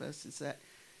all of us is that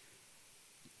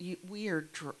we are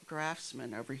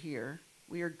draftsmen over here.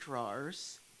 We are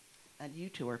drawers, and you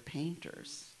two are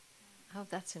painters. Oh,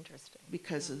 that's interesting.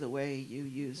 Because of the way you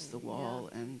use the wall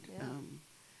and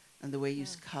the way you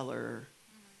use color.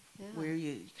 Where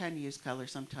you kind of use color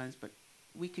sometimes, but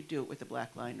we could do it with a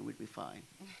black line and we'd be fine,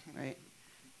 right?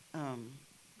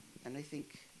 And I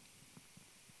think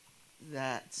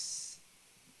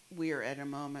we are at a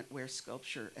moment where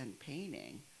sculpture and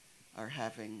painting are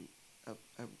having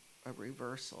a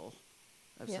reversal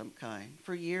of some kind.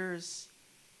 For years,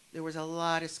 there was a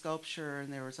lot of sculpture,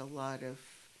 and there was a lot of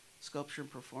sculpture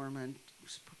and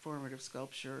performative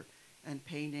sculpture, and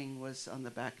painting was on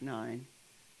the back nine.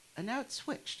 And now it's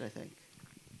switched, I think.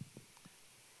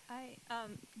 I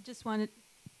just wanted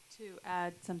to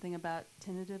add something about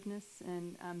tentativeness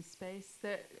and space.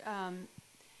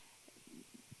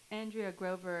 Andrea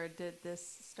Grover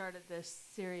started this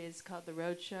series called The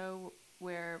Roadshow,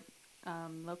 where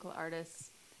local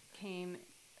artists came.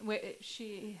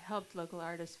 She helped local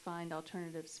artists find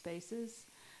alternative spaces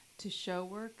to show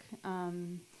work,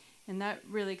 and that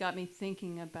really got me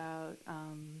thinking about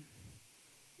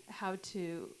how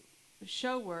to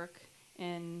show work,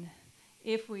 and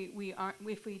if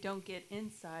we don't get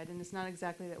inside, and it's not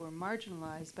exactly that we're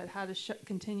marginalized, but how to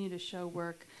continue to show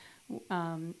work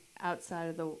outside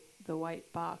of the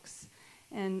white box.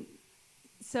 And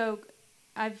so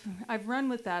I've run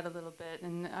with that a little bit,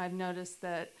 and I've noticed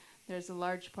that there's a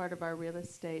large part of our real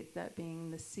estate, that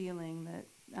being the ceiling,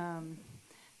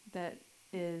 that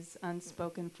is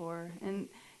unspoken for. And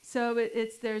so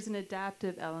there's an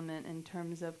adaptive element in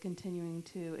terms of continuing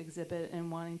to exhibit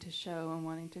and wanting to show and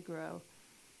wanting to grow.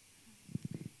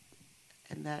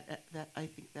 And that I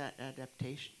think that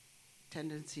adaptation,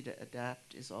 tendency to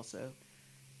adapt, is also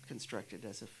constructed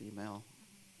as a female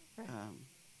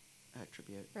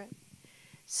attribute. Right.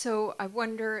 So I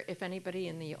wonder if anybody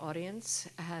in the audience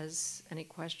has any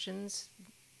questions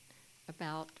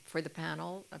for the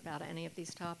panel about any of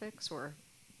these topics or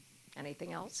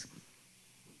anything else.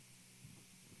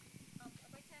 I'd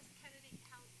like to ask Kennedy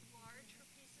how large her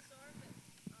pieces are,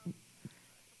 but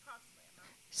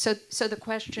So the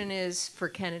question is for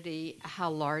Kennedy, how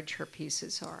large her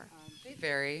pieces are. They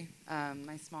vary.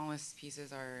 My smallest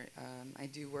pieces are, I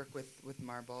do work with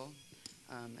marble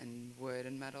and wood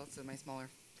and metal, so my smaller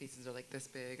pieces are like this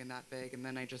big and that big, and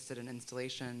then I just did an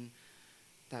installation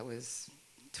that was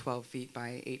 12 feet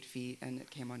by 8 feet, and it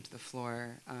came onto the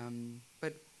floor.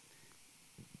 But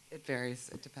it varies,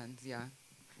 it depends, yeah.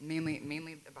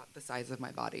 Mainly about the size of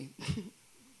my body.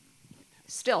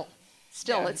 Still,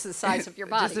 Yeah. it's the size of your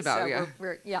body. Just about, so yeah.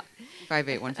 We're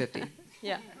 5'8", 150.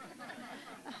 yeah.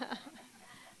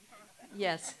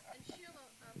 Yes. And Sheila,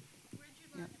 where'd you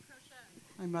learn to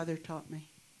crochet? My mother taught me.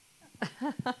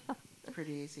 It's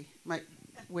pretty easy.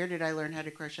 Where did I learn how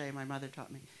to crochet? My mother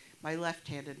taught me. My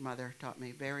left-handed mother taught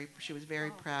me. She was very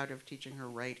proud of teaching her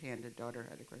right-handed daughter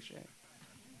how to crochet.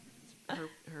 It's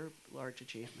her large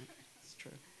achievement. It's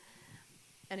true.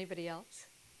 Anybody else?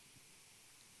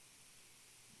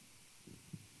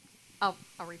 I'll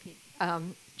repeat.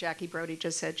 Jackie Brody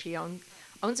just said she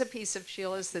owns a piece of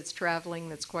Sheila's that's traveling,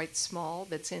 that's quite small,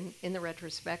 that's in the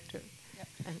retrospective. Yep.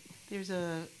 And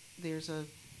There's a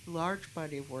large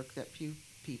body of work that few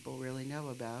people really know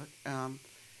about.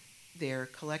 They're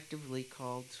collectively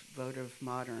called votive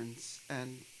moderns,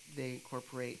 and they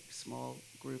incorporate small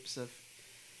groups of.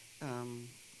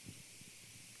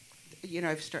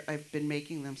 I've been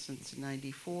making them since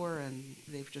 '94, and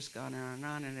they've just gone on and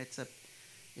on. And it's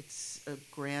a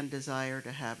grand desire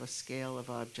to have a scale of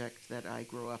object that I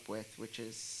grew up with, which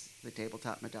is the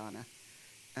tabletop Madonna,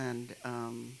 and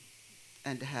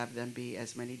to have them be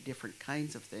as many different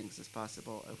kinds of things as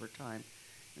possible over time.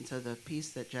 And so the piece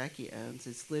that Jackie owns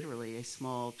is literally a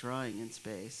small drawing in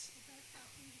space.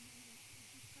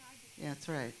 Yeah, that's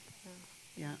right.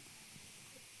 Yeah.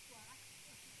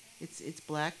 It's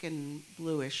black and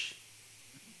bluish,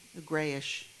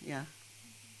 grayish. Yeah.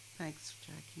 Thanks,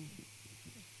 Jackie.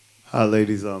 Hi,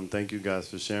 ladies. Thank you guys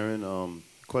for sharing.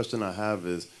 Question I have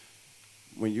is,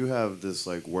 when you have this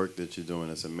like work that you're doing,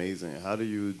 it's amazing. How do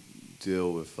you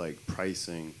deal with like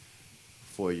pricing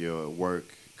for your work?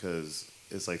 Because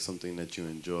it's like something that you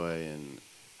enjoy, and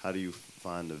how do you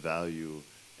find the value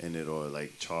in it, or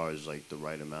like charge like the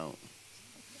right amount?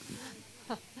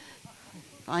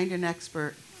 Find an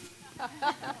expert.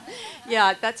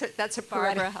 yeah, that's a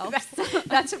Barbara perennial, helps.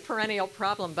 that's a perennial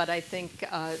problem. But I think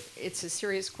it's a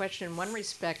serious question in one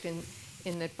respect, in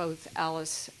that both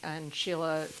Alice and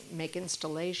Sheila make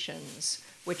installations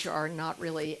which are not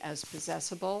really as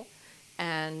possessible,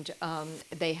 and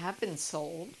they have been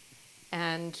sold,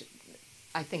 and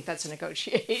I think that's a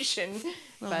negotiation.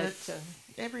 Well, but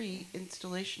every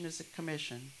installation is a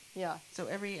commission. yeah, So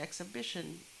every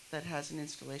exhibition that has an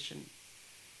installation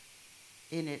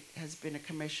in it has been a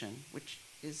commission, which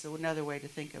is another way to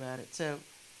think about it. So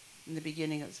in the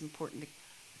beginning, it was important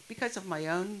because of my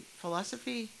own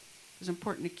philosophy, it was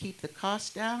important to keep the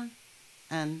cost down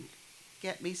and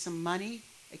get me some money.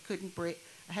 I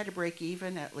had to break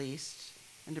even at least,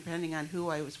 and depending on who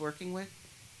I was working with,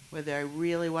 whether I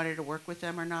really wanted to work with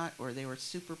them or not, or they were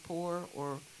super poor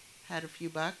or had a few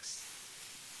bucks,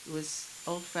 it was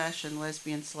old-fashioned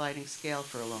lesbian sliding scale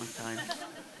for a long time.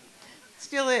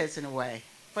 Still is, in a way.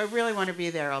 If I really want to be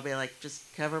there, I'll be like, just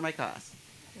cover my costs.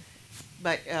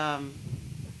 But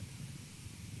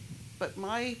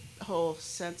my whole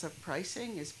sense of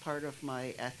pricing is part of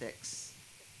my ethics,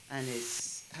 and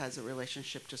has a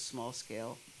relationship to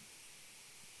small-scale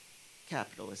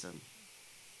capitalism.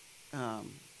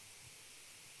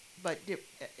 But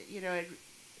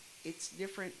it's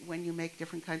different when you make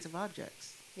different kinds of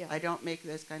objects. yeah. I haven't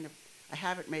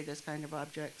made those kind of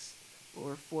objects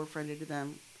or forefronted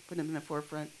them, put them in the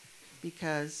forefront,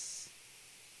 because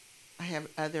I have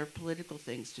other political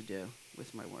things to do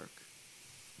with my work.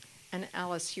 And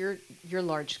Alice, your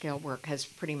large-scale work has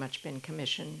pretty much been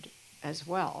commissioned as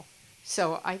well.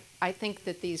 So I think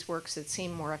that these works that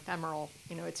seem more ephemeral,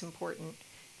 it's important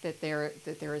that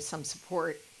there is some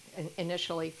support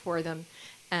initially for them.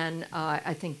 And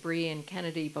I think Brie and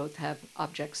Kennedy both have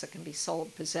objects that can be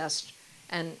sold, possessed,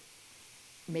 and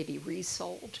maybe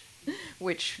resold,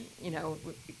 which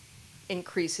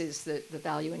increases the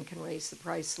value and can raise the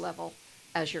price level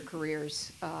as your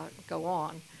careers go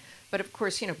on. But of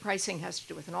course, pricing has to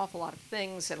do with an awful lot of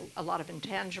things, a lot of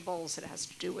intangibles. It has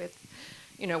to do with,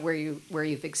 where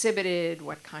you've exhibited,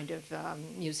 what kind of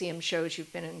museum shows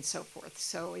you've been in, and so forth.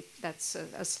 So that's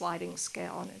a sliding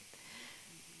scale,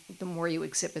 and the more you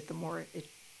exhibit, the more it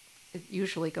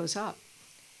usually goes up.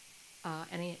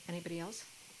 Anybody else?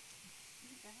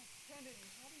 Kennedy,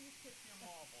 how do you pick your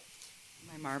marble?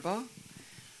 My marble?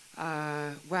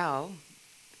 Well,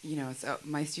 so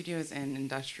my studio is in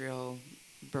industrial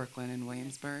Brooklyn and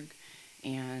Williamsburg,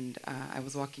 And I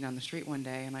was walking down the street one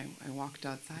day, and I walked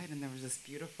outside, and there was this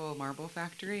beautiful marble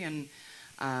factory, and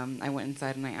I went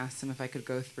inside and I asked them if I could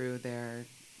go through their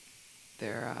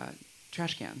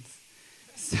trash cans.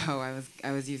 So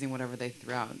I was using whatever they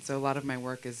threw out. So a lot of my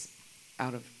work is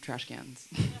out of trash cans.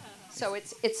 So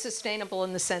it's sustainable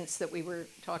in the sense that we were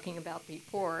talking about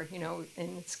before, you know,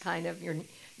 and it's kind of,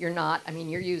 you're not, I mean,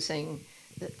 you're using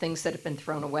the things that have been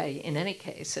thrown away in any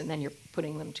case, and then you're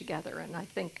putting them together. And I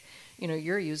think, you know,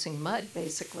 you're using mud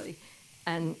basically,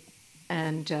 and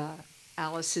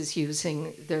Alice is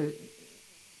using the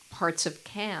parts of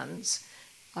cans.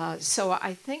 So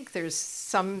I think there's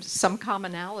some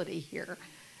commonality here.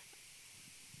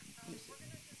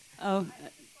 Oh,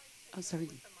 sorry.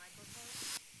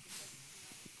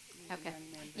 Okay.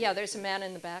 Yeah, there's a man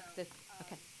in the back.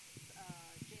 Okay.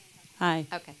 Hi.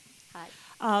 Okay. Hi.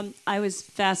 I was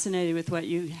fascinated with what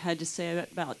you had to say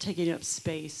about taking up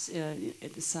space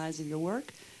at the size of your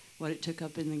work, what it took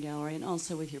up in the gallery, and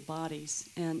also with your bodies.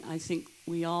 And I think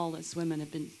we all, as women,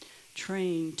 have been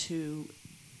trained to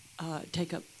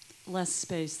take up less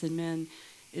space than men.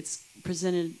 It's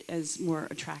presented as more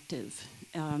attractive.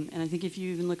 And I think if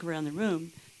you even look around the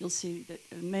room, you'll see that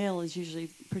a male is usually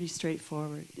pretty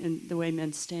straightforward, and the way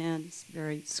men stand is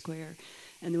very square,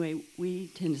 and the way we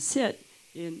tend to sit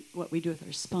in what we do with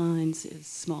our spines is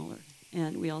smaller.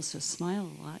 And we also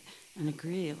smile a lot and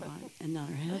agree a lot and nod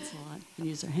our heads a lot and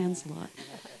use our hands a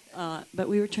lot. But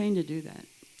we were trained to do that.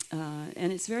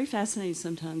 And it's very fascinating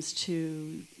sometimes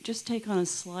to just take on a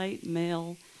slight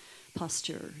male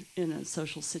posture in a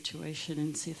social situation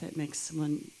and see if that makes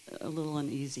someone a little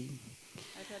uneasy.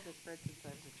 I've had this bread since I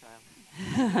was a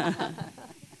child.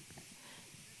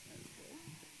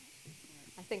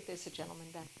 I think there's a gentleman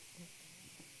back.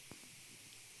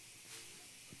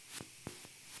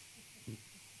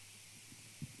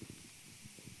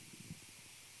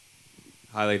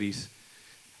 Hi, ladies.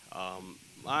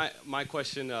 My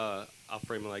question, I'll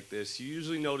frame it like this. You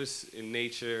usually notice in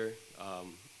nature,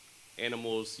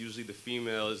 animals, usually the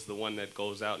female is the one that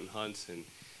goes out and hunts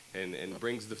and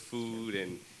brings the food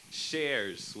and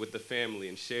shares with the family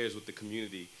and shares with the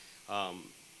community.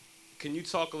 Can you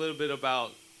talk a little bit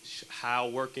about how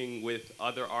working with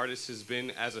other artists has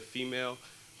been as a female,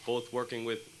 both working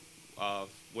with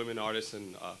women artists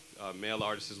and male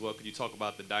artists as well? Could you talk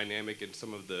about the dynamic and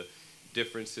some of the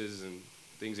differences and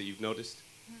things that you've noticed?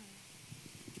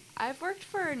 I've worked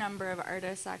for a number of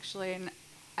artists, actually, and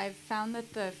I've found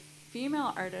that the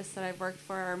female artists that I've worked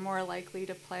for are more likely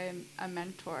to play a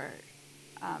mentor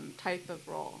type of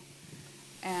role.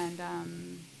 And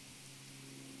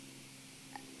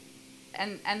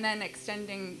then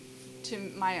extending to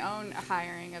my own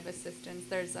hiring of assistants,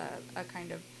 there's a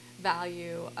kind of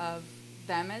value of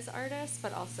them as artists,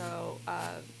 but also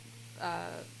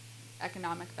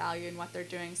economic value in what they're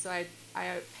doing. So I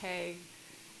pay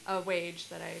a wage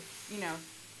that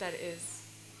that is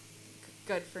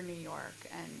good for New York,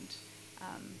 and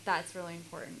that's really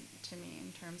important to me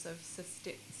in terms of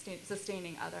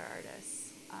sustaining other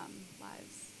artists'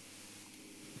 lives.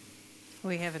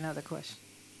 We have another question.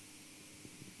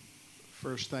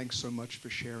 First, thanks so much for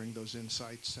sharing those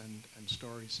insights and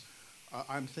stories.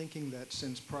 I'm thinking that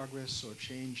since progress or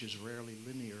change is rarely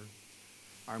linear,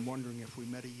 I'm wondering if we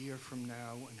met a year from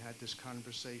now and had this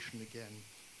conversation again,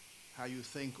 how you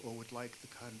think or would like the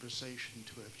conversation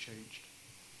to have changed.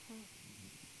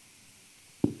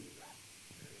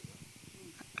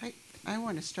 I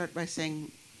want to start by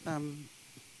saying,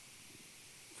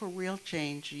 for real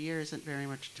change, a year isn't very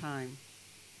much time.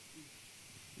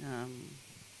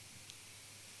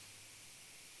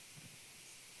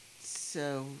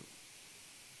 So,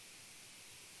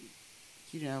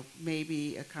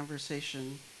 maybe a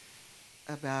conversation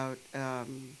about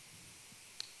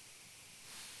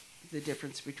the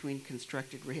difference between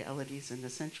constructed realities and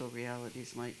essential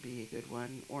realities might be a good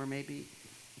one. Or maybe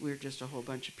we're just a whole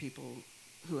bunch of people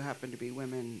who happen to be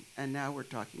women, and now we're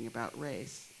talking about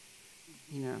race.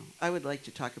 I would like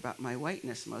to talk about my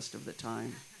whiteness most of the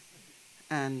time.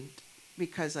 And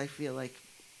because I feel like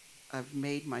I've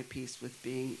made my peace with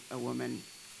being a woman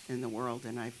in the world,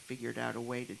 and I've figured out a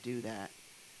way to do that.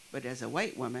 But as a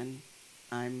white woman,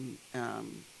 I'm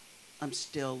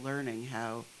still learning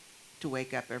how to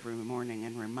wake up every morning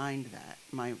and remind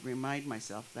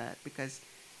myself that, because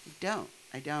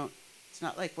I don't. It's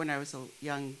not like when I was a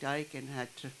young dyke and I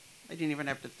didn't even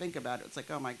have to think about it. It's like,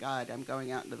 oh my God, I'm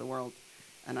going out into the world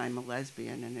and I'm a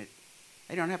lesbian, and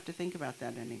I don't have to think about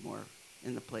that anymore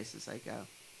in the places I go.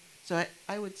 So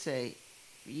I would say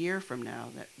a year from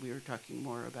now that we were talking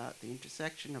more about the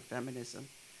intersection of feminism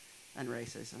and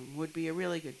racism would be a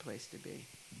really good place to be.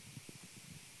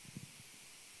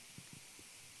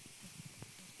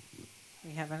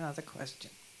 We have another question.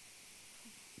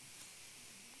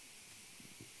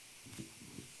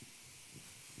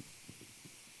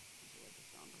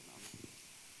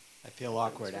 I feel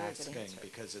awkward asking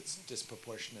because it's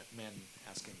disproportionate men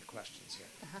asking the questions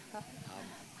here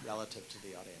relative to the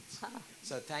audience.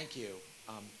 So thank you.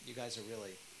 You guys are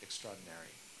really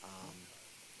extraordinary,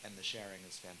 and the sharing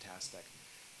is fantastic.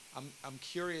 I'm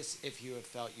curious if you have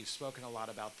felt, you've spoken a lot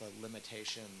about the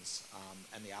limitations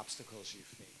and the obstacles you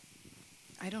face.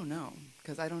 I don't know,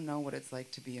 because I don't know what it's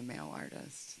like to be a male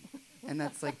artist. And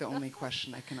that's like the only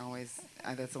question I can always,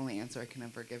 that's the only answer I can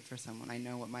ever give for someone. I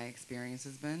know what my experience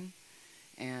has been.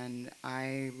 And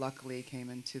I luckily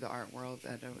came into the art world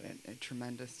at a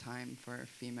tremendous time for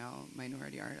female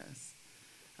minority artists.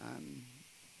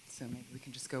 So maybe we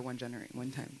can just go one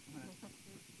time.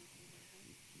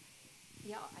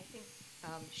 Yeah, I think,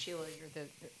 Sheila, you're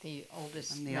the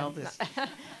oldest. I'm the oldest.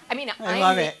 I mean, I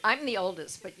love it. I'm the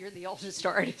oldest, but you're the oldest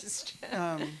artist.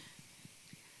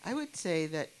 I would say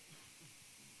that,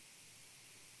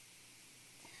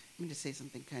 I'm going to say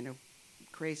something kind of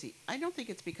crazy. I don't think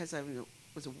it's because I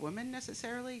was a woman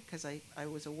necessarily, because I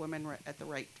was a woman at the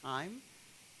right time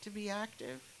to be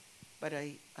active. But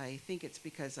I think it's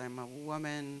because I'm a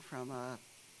woman from a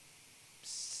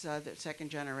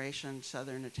second generation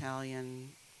Southern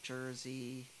Italian,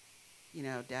 Jersey. You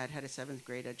know, Dad had a 7th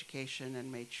grade education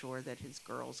and made sure that his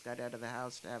girls got out of the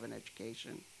house to have an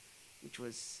education, that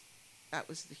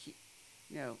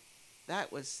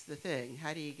was the thing.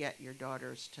 How do you get your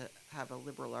daughters to have a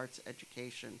liberal arts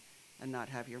education and not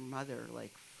have your mother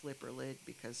like flip her lid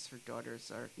because her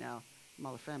daughters are now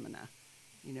malafemina?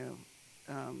 You know,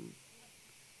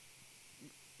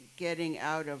 getting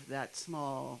out of that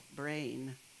small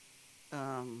brain.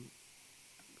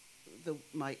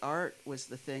 My art was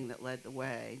the thing that led the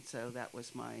way, so that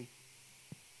was my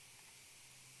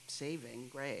saving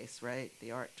grace, right?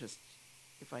 The art just,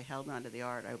 if I held on to the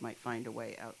art, I might find a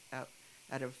way out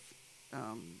of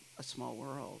a small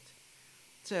world.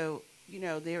 So, you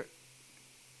know,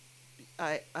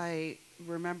 I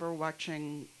remember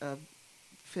watching a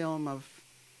film of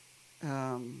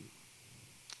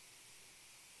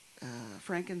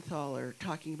Frankenthaler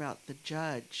talking about the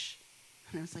judge.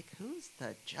 And I was like, who's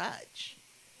the judge?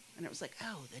 And it was like,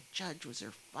 oh, the judge was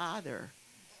her father.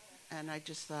 And I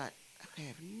just thought, okay, I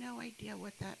have no idea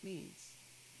what that means.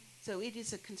 So it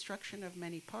is a construction of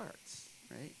many parts,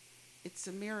 right? It's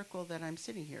a miracle that I'm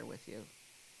sitting here with you.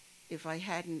 If I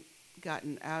hadn't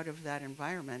gotten out of that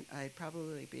environment, I'd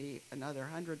probably be another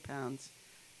 100 pounds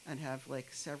and have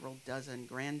like several dozen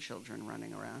grandchildren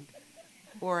running around.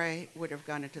 Or I would have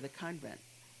gone into the convent.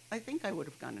 I think I would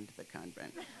have gone into the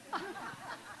convent.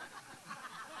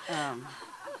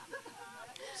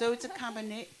 So it's a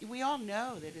combination. We all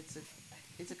know that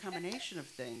it's a combination of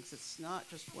things. It's not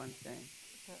just one thing.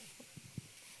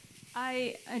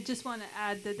 I just want to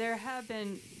add that there have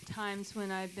been times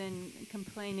when I've been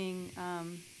complaining.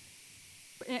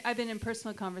 I've been in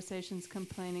personal conversations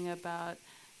complaining about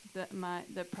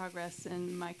the progress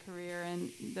in my career,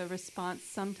 and the response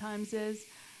sometimes is,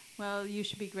 well, you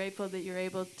should be grateful that you're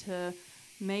able to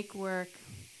make work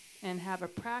and have a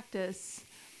practice.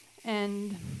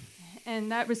 And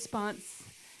that response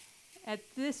at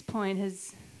this point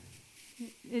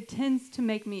it tends to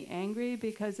make me angry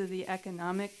because of the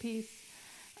economic piece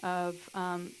of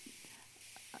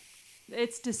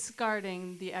it's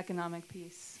discarding the economic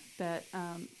piece that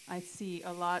I see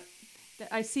a lot.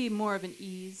 That I see more of an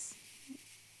ease.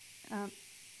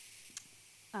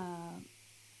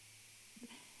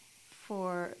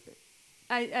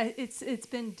 It's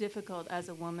been difficult as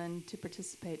a woman to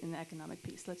participate in the economic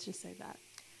piece. Let's just say that.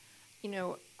 You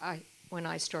know, when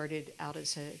I started out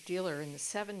as a dealer in the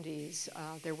 70s,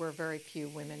 there were very few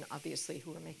women, obviously,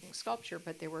 who were making sculpture,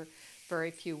 but there were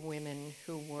very few women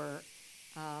who were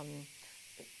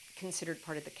considered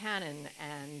part of the canon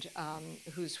and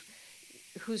whose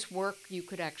work you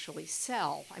could actually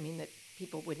sell. I mean, that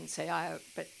people wouldn't say,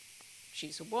 but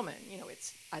she's a woman. You know,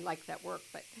 I like that work,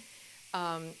 but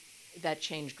that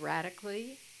changed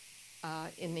radically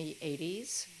in the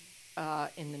 80s.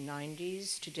 In the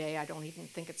 90s. Today, I don't even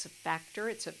think it's a factor.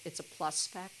 It's a plus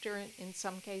factor in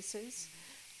some cases.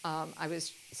 I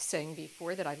was saying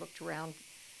before that I looked around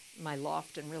my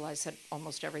loft and realized that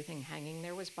almost everything hanging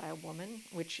there was by a woman,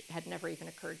 which had never even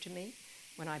occurred to me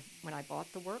when I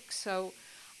bought the work. So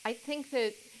I think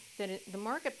that the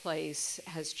marketplace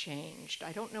has changed.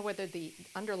 I don't know whether the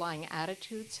underlying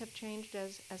attitudes have changed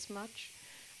as much,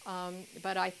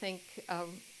 but I think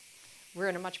we're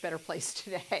in a much better place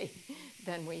today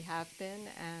than we have been.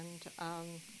 And,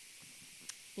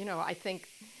 you know, I think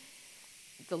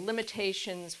the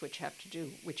limitations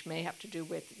which may have to do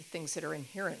with things that are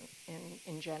inherent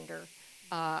in gender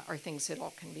are things that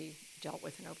all can be dealt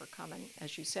with and overcome. And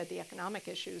as you said, the economic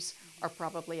issues are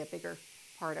probably a bigger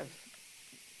part of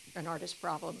an artist's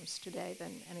problems today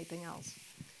than anything else.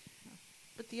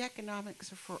 But the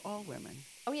economics are for all women.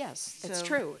 Oh yes, it's So,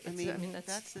 true. I mean,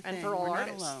 that's the and thing. for all We're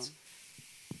artists. not alone.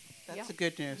 That's Yeah. the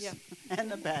good news Yeah.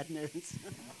 and the bad news.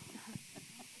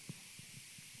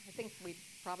 I think we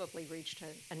probably reached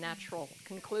a natural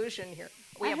conclusion here.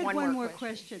 I have had one more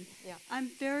question. Yeah. I'm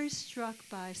very struck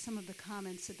by some of the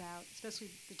comments about, especially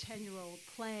the 10-year-old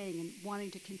playing and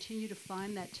wanting to continue to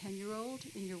find that 10-year-old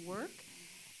in your work.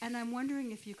 And I'm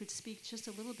wondering if you could speak just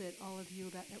a little bit, all of you,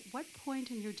 about at what point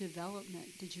in your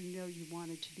development did you know you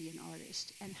wanted to be an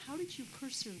artist? And how did you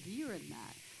persevere in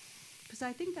that? Because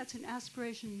I think that's an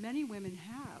aspiration many women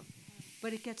have,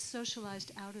 but it gets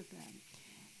socialized out of them.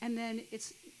 And then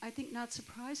it's, I think, not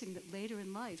surprising that later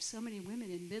in life, so many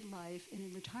women in midlife and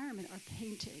in retirement are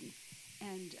painting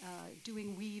and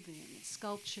doing weaving and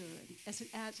sculpture and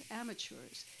as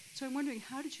amateurs. So I'm wondering,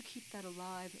 how did you keep that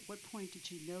alive? At what point did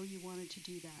you know you wanted to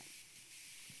do that?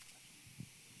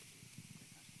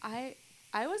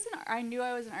 I knew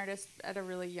I was an artist at a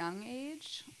really young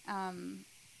age, and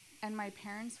my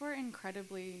parents were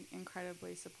incredibly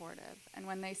supportive. And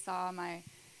when they saw my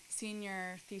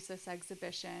senior thesis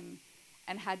exhibition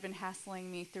and had been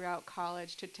hassling me throughout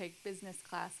college to take business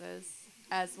classes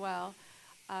as well,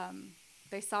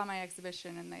 they saw my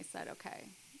exhibition and they said, "Okay,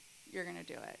 you're gonna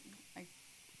do it."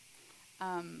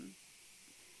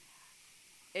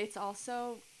 It's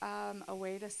also a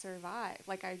way to survive.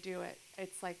 Like, I do it.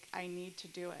 It's like I need to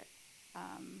do it.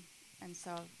 And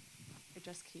so I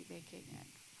just keep making it.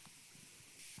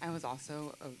 I was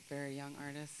also a very young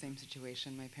artist, same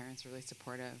situation. My parents were really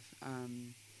supportive.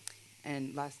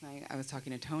 And last night I was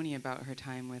talking to Toni about her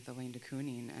time with Elaine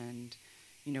deKooning and,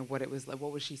 you know, what it was like.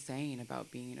 What was she saying about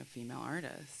being a female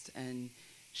artist? And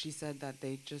she said that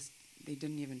they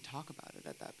didn't even talk about it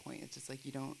at that point. It's just like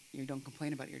you don't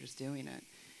complain about it, you're just doing it.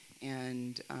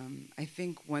 And I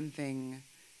think one thing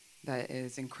that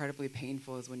is incredibly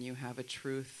painful is when you have a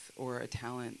truth or a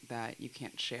talent that you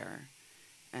can't share.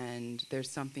 And there's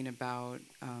something about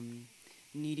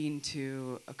needing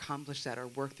to accomplish that or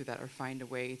work through that or find a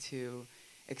way to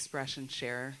express and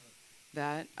share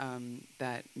that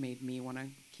that made me want to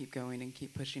keep going and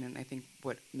keep pushing. And I think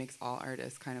what makes all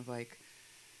artists kind of like,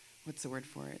 what's the word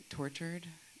for it? Tortured,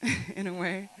 in a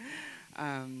way.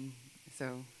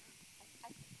 So,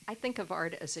 I think of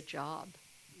art as a job,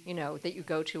 you know, that you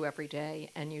go to every day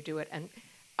and you do it. And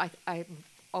I'm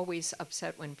always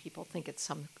upset when people think it's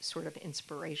some sort of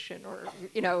inspiration or,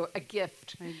 you know, a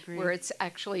gift, I agree. where it's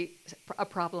actually a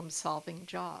problem-solving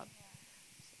job.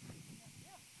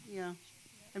 Yeah.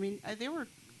 I mean, there were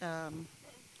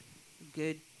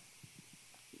good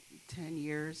 9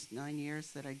 years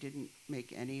that I didn't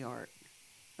make any art.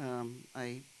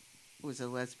 I was a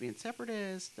lesbian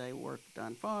separatist. I worked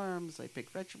on farms. I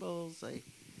picked vegetables.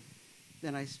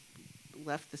 Then I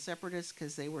left the separatists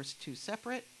because they were too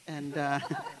separate, and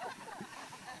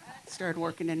started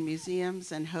working in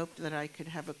museums and hoped that I could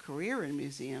have a career in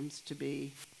museums to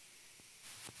be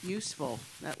useful.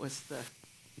 That was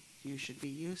you should be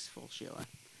useful, Sheila.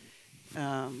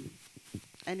 And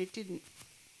it didn't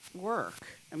work.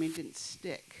 I mean, it didn't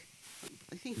stick.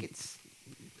 I think it's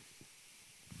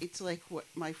like what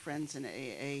my friends in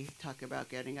AA talk about,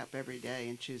 getting up every day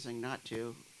and choosing not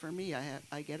to. For me,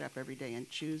 I get up every day and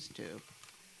choose to.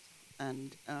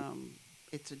 And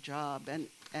it's a job. And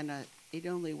it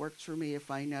only works for me if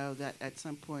I know that at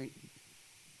some point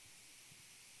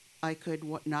I could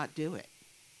not do it.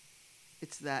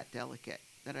 It's that delicate,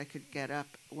 that I could get up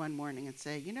one morning and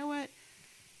say, you know what?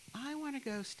 I want to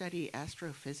go study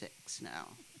astrophysics now,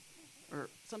 or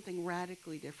something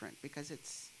radically different, because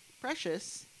it's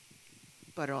precious,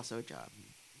 but also a job.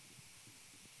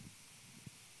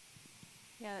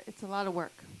 Yeah, it's a lot of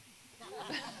work.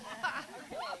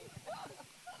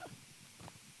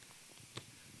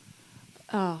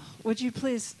 Oh, would you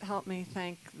please help me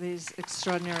thank these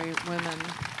extraordinary women?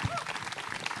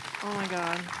 Oh my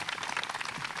God.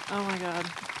 Oh my God.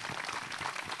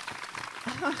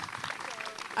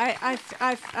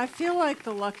 I feel like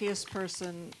the luckiest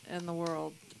person in the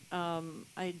world.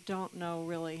 I don't know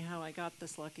really how I got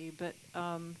this lucky, but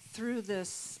through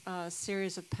this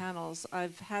series of panels,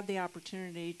 I've had the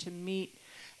opportunity to meet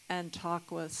and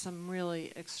talk with some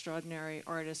really extraordinary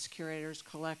artists, curators,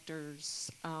 collectors,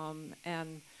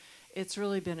 and it's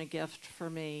really been a gift for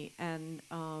me. And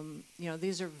you know,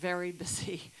 these are very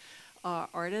busy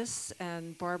artists,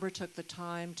 and Barbara took the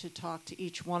time to talk to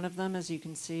each one of them, as you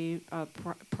can see,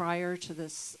 prior to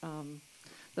this,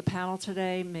 the panel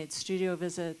today, made studio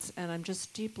visits, and I'm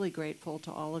just deeply grateful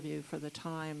to all of you for the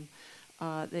time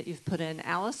that you've put in.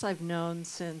 Alice I've known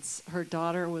since her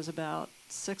daughter was about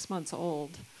 6 months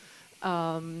old.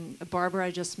 Barbara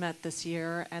I just met this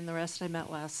year, and the rest I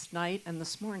met last night and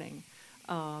this morning.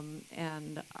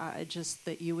 And I just,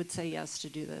 that you would say yes to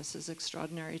do this is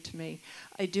extraordinary to me.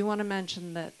 I do want to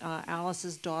mention that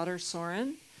Alice's daughter,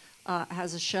 Soren,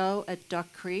 has a show at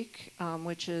Duck Creek,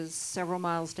 which is several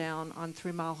miles down on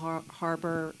 3 Mile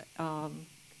Harbor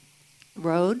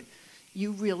Road.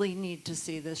 You really need to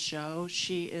see this show.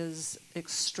 She is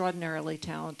extraordinarily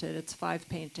talented. It's 5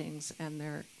 paintings, and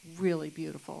they're really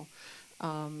beautiful.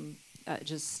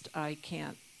 I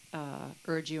can't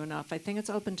urge you enough. I think it's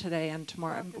open today and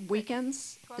tomorrow.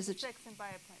 Weekends? 12 to 6 and by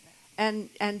appointment.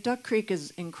 And Duck Creek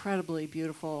is incredibly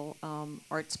beautiful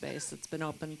art space. It's been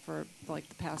open for like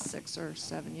the past 6 or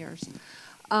 7 years.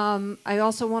 I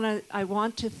also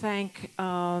want to thank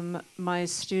my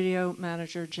studio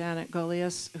manager, Janet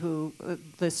Golias, who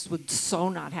this would so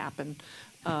not happen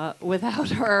without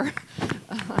her.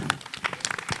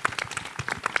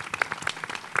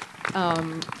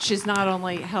 She's not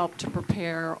only helped to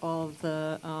prepare all of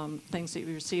the things that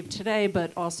we received today,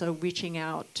 but also reaching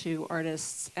out to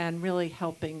artists and really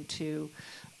helping to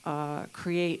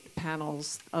create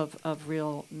panels of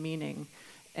real meaning.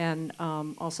 And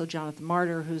also Jonathan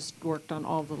Martyr, who's worked on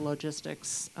all the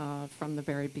logistics from the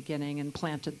very beginning and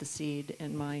planted the seed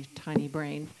in my tiny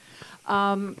brain.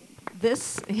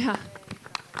 Yeah.